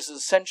forgiving others is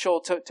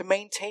essential to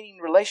maintaining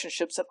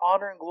relationships that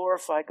honor and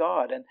glorify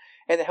God and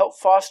to help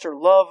foster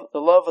the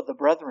love of the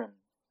brethren.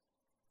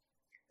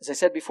 As I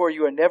said before,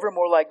 you are never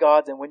more like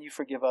God than when you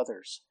forgive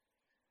others.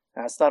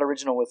 Now, it's not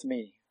original with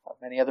me.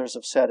 Many others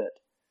have said it.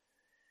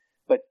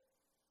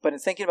 But in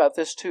thinking about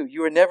this too,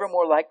 you are never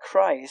more like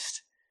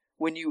Christ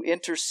when you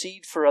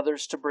intercede for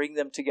others to bring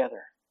them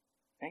together.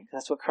 Okay?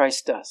 That's what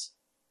Christ does.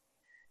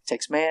 He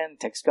takes man,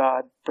 takes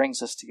God,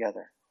 brings us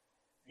together.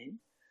 Okay?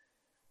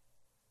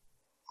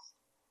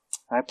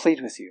 I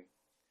plead with you.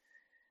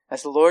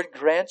 as the Lord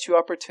grants you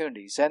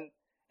opportunities, and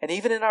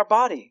even in our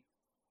body,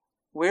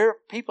 we're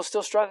people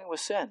still struggling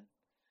with sin.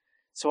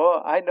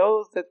 So I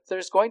know that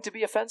there's going to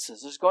be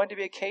offenses. There's going to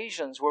be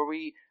occasions where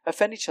we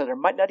offend each other,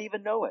 might not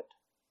even know it.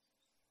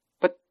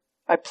 But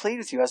I plead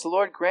with you, as the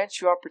Lord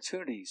grants you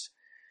opportunities,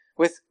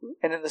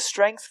 and in the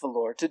strength of the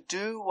Lord, to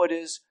do what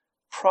is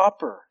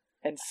proper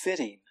and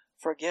fitting,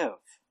 forgive.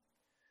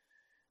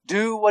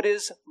 Do what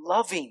is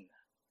loving,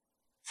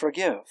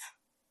 forgive.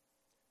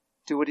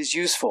 Do what is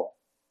useful,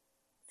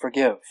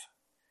 forgive.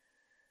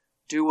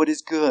 Do what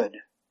is good,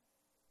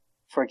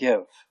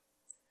 forgive.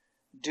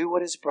 Do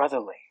what is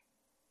brotherly,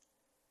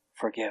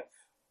 forgive.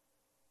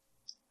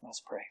 Let's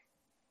pray.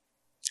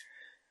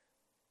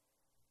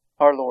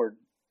 Our Lord,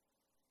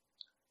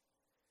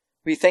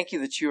 we thank you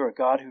that you are a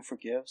God who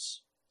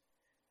forgives.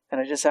 And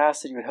I just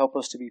ask that you would help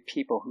us to be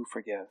people who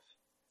forgive,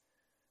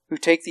 who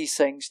take these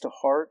things to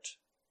heart,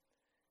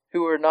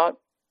 who are not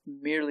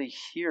merely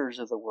hearers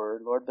of the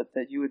word, Lord, but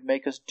that you would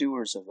make us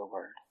doers of the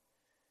word.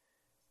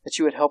 That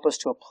you would help us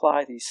to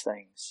apply these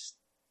things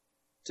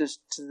to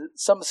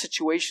some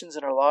situations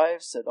in our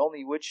lives that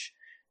only which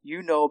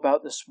you know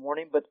about this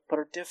morning, but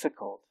are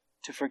difficult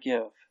to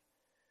forgive.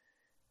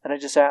 And I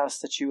just ask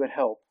that you would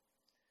help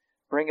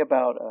bring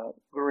about a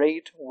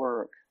great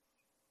work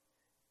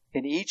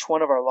in each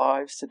one of our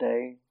lives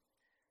today,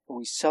 where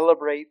we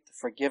celebrate the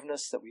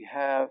forgiveness that we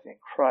have in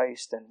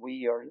Christ, and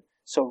we are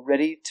so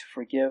ready to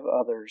forgive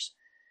others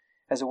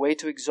as a way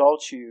to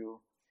exalt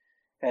you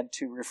and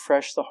to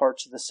refresh the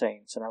hearts of the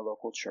saints in our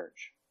local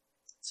church.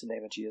 It's in the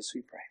name of Jesus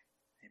we pray.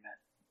 Amen.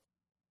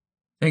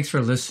 Thanks for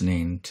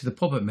listening to the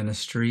pulpit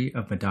ministry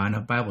of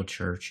Medina Bible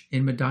Church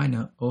in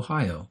Medina,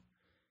 Ohio.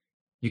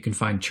 You can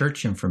find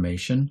church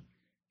information,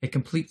 a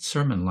complete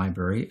sermon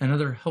library, and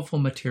other helpful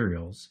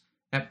materials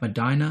at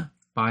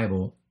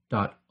medinabible.org.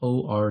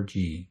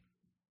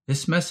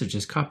 This message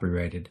is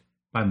copyrighted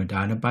by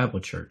Medina Bible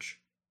Church.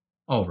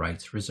 All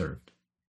rights reserved.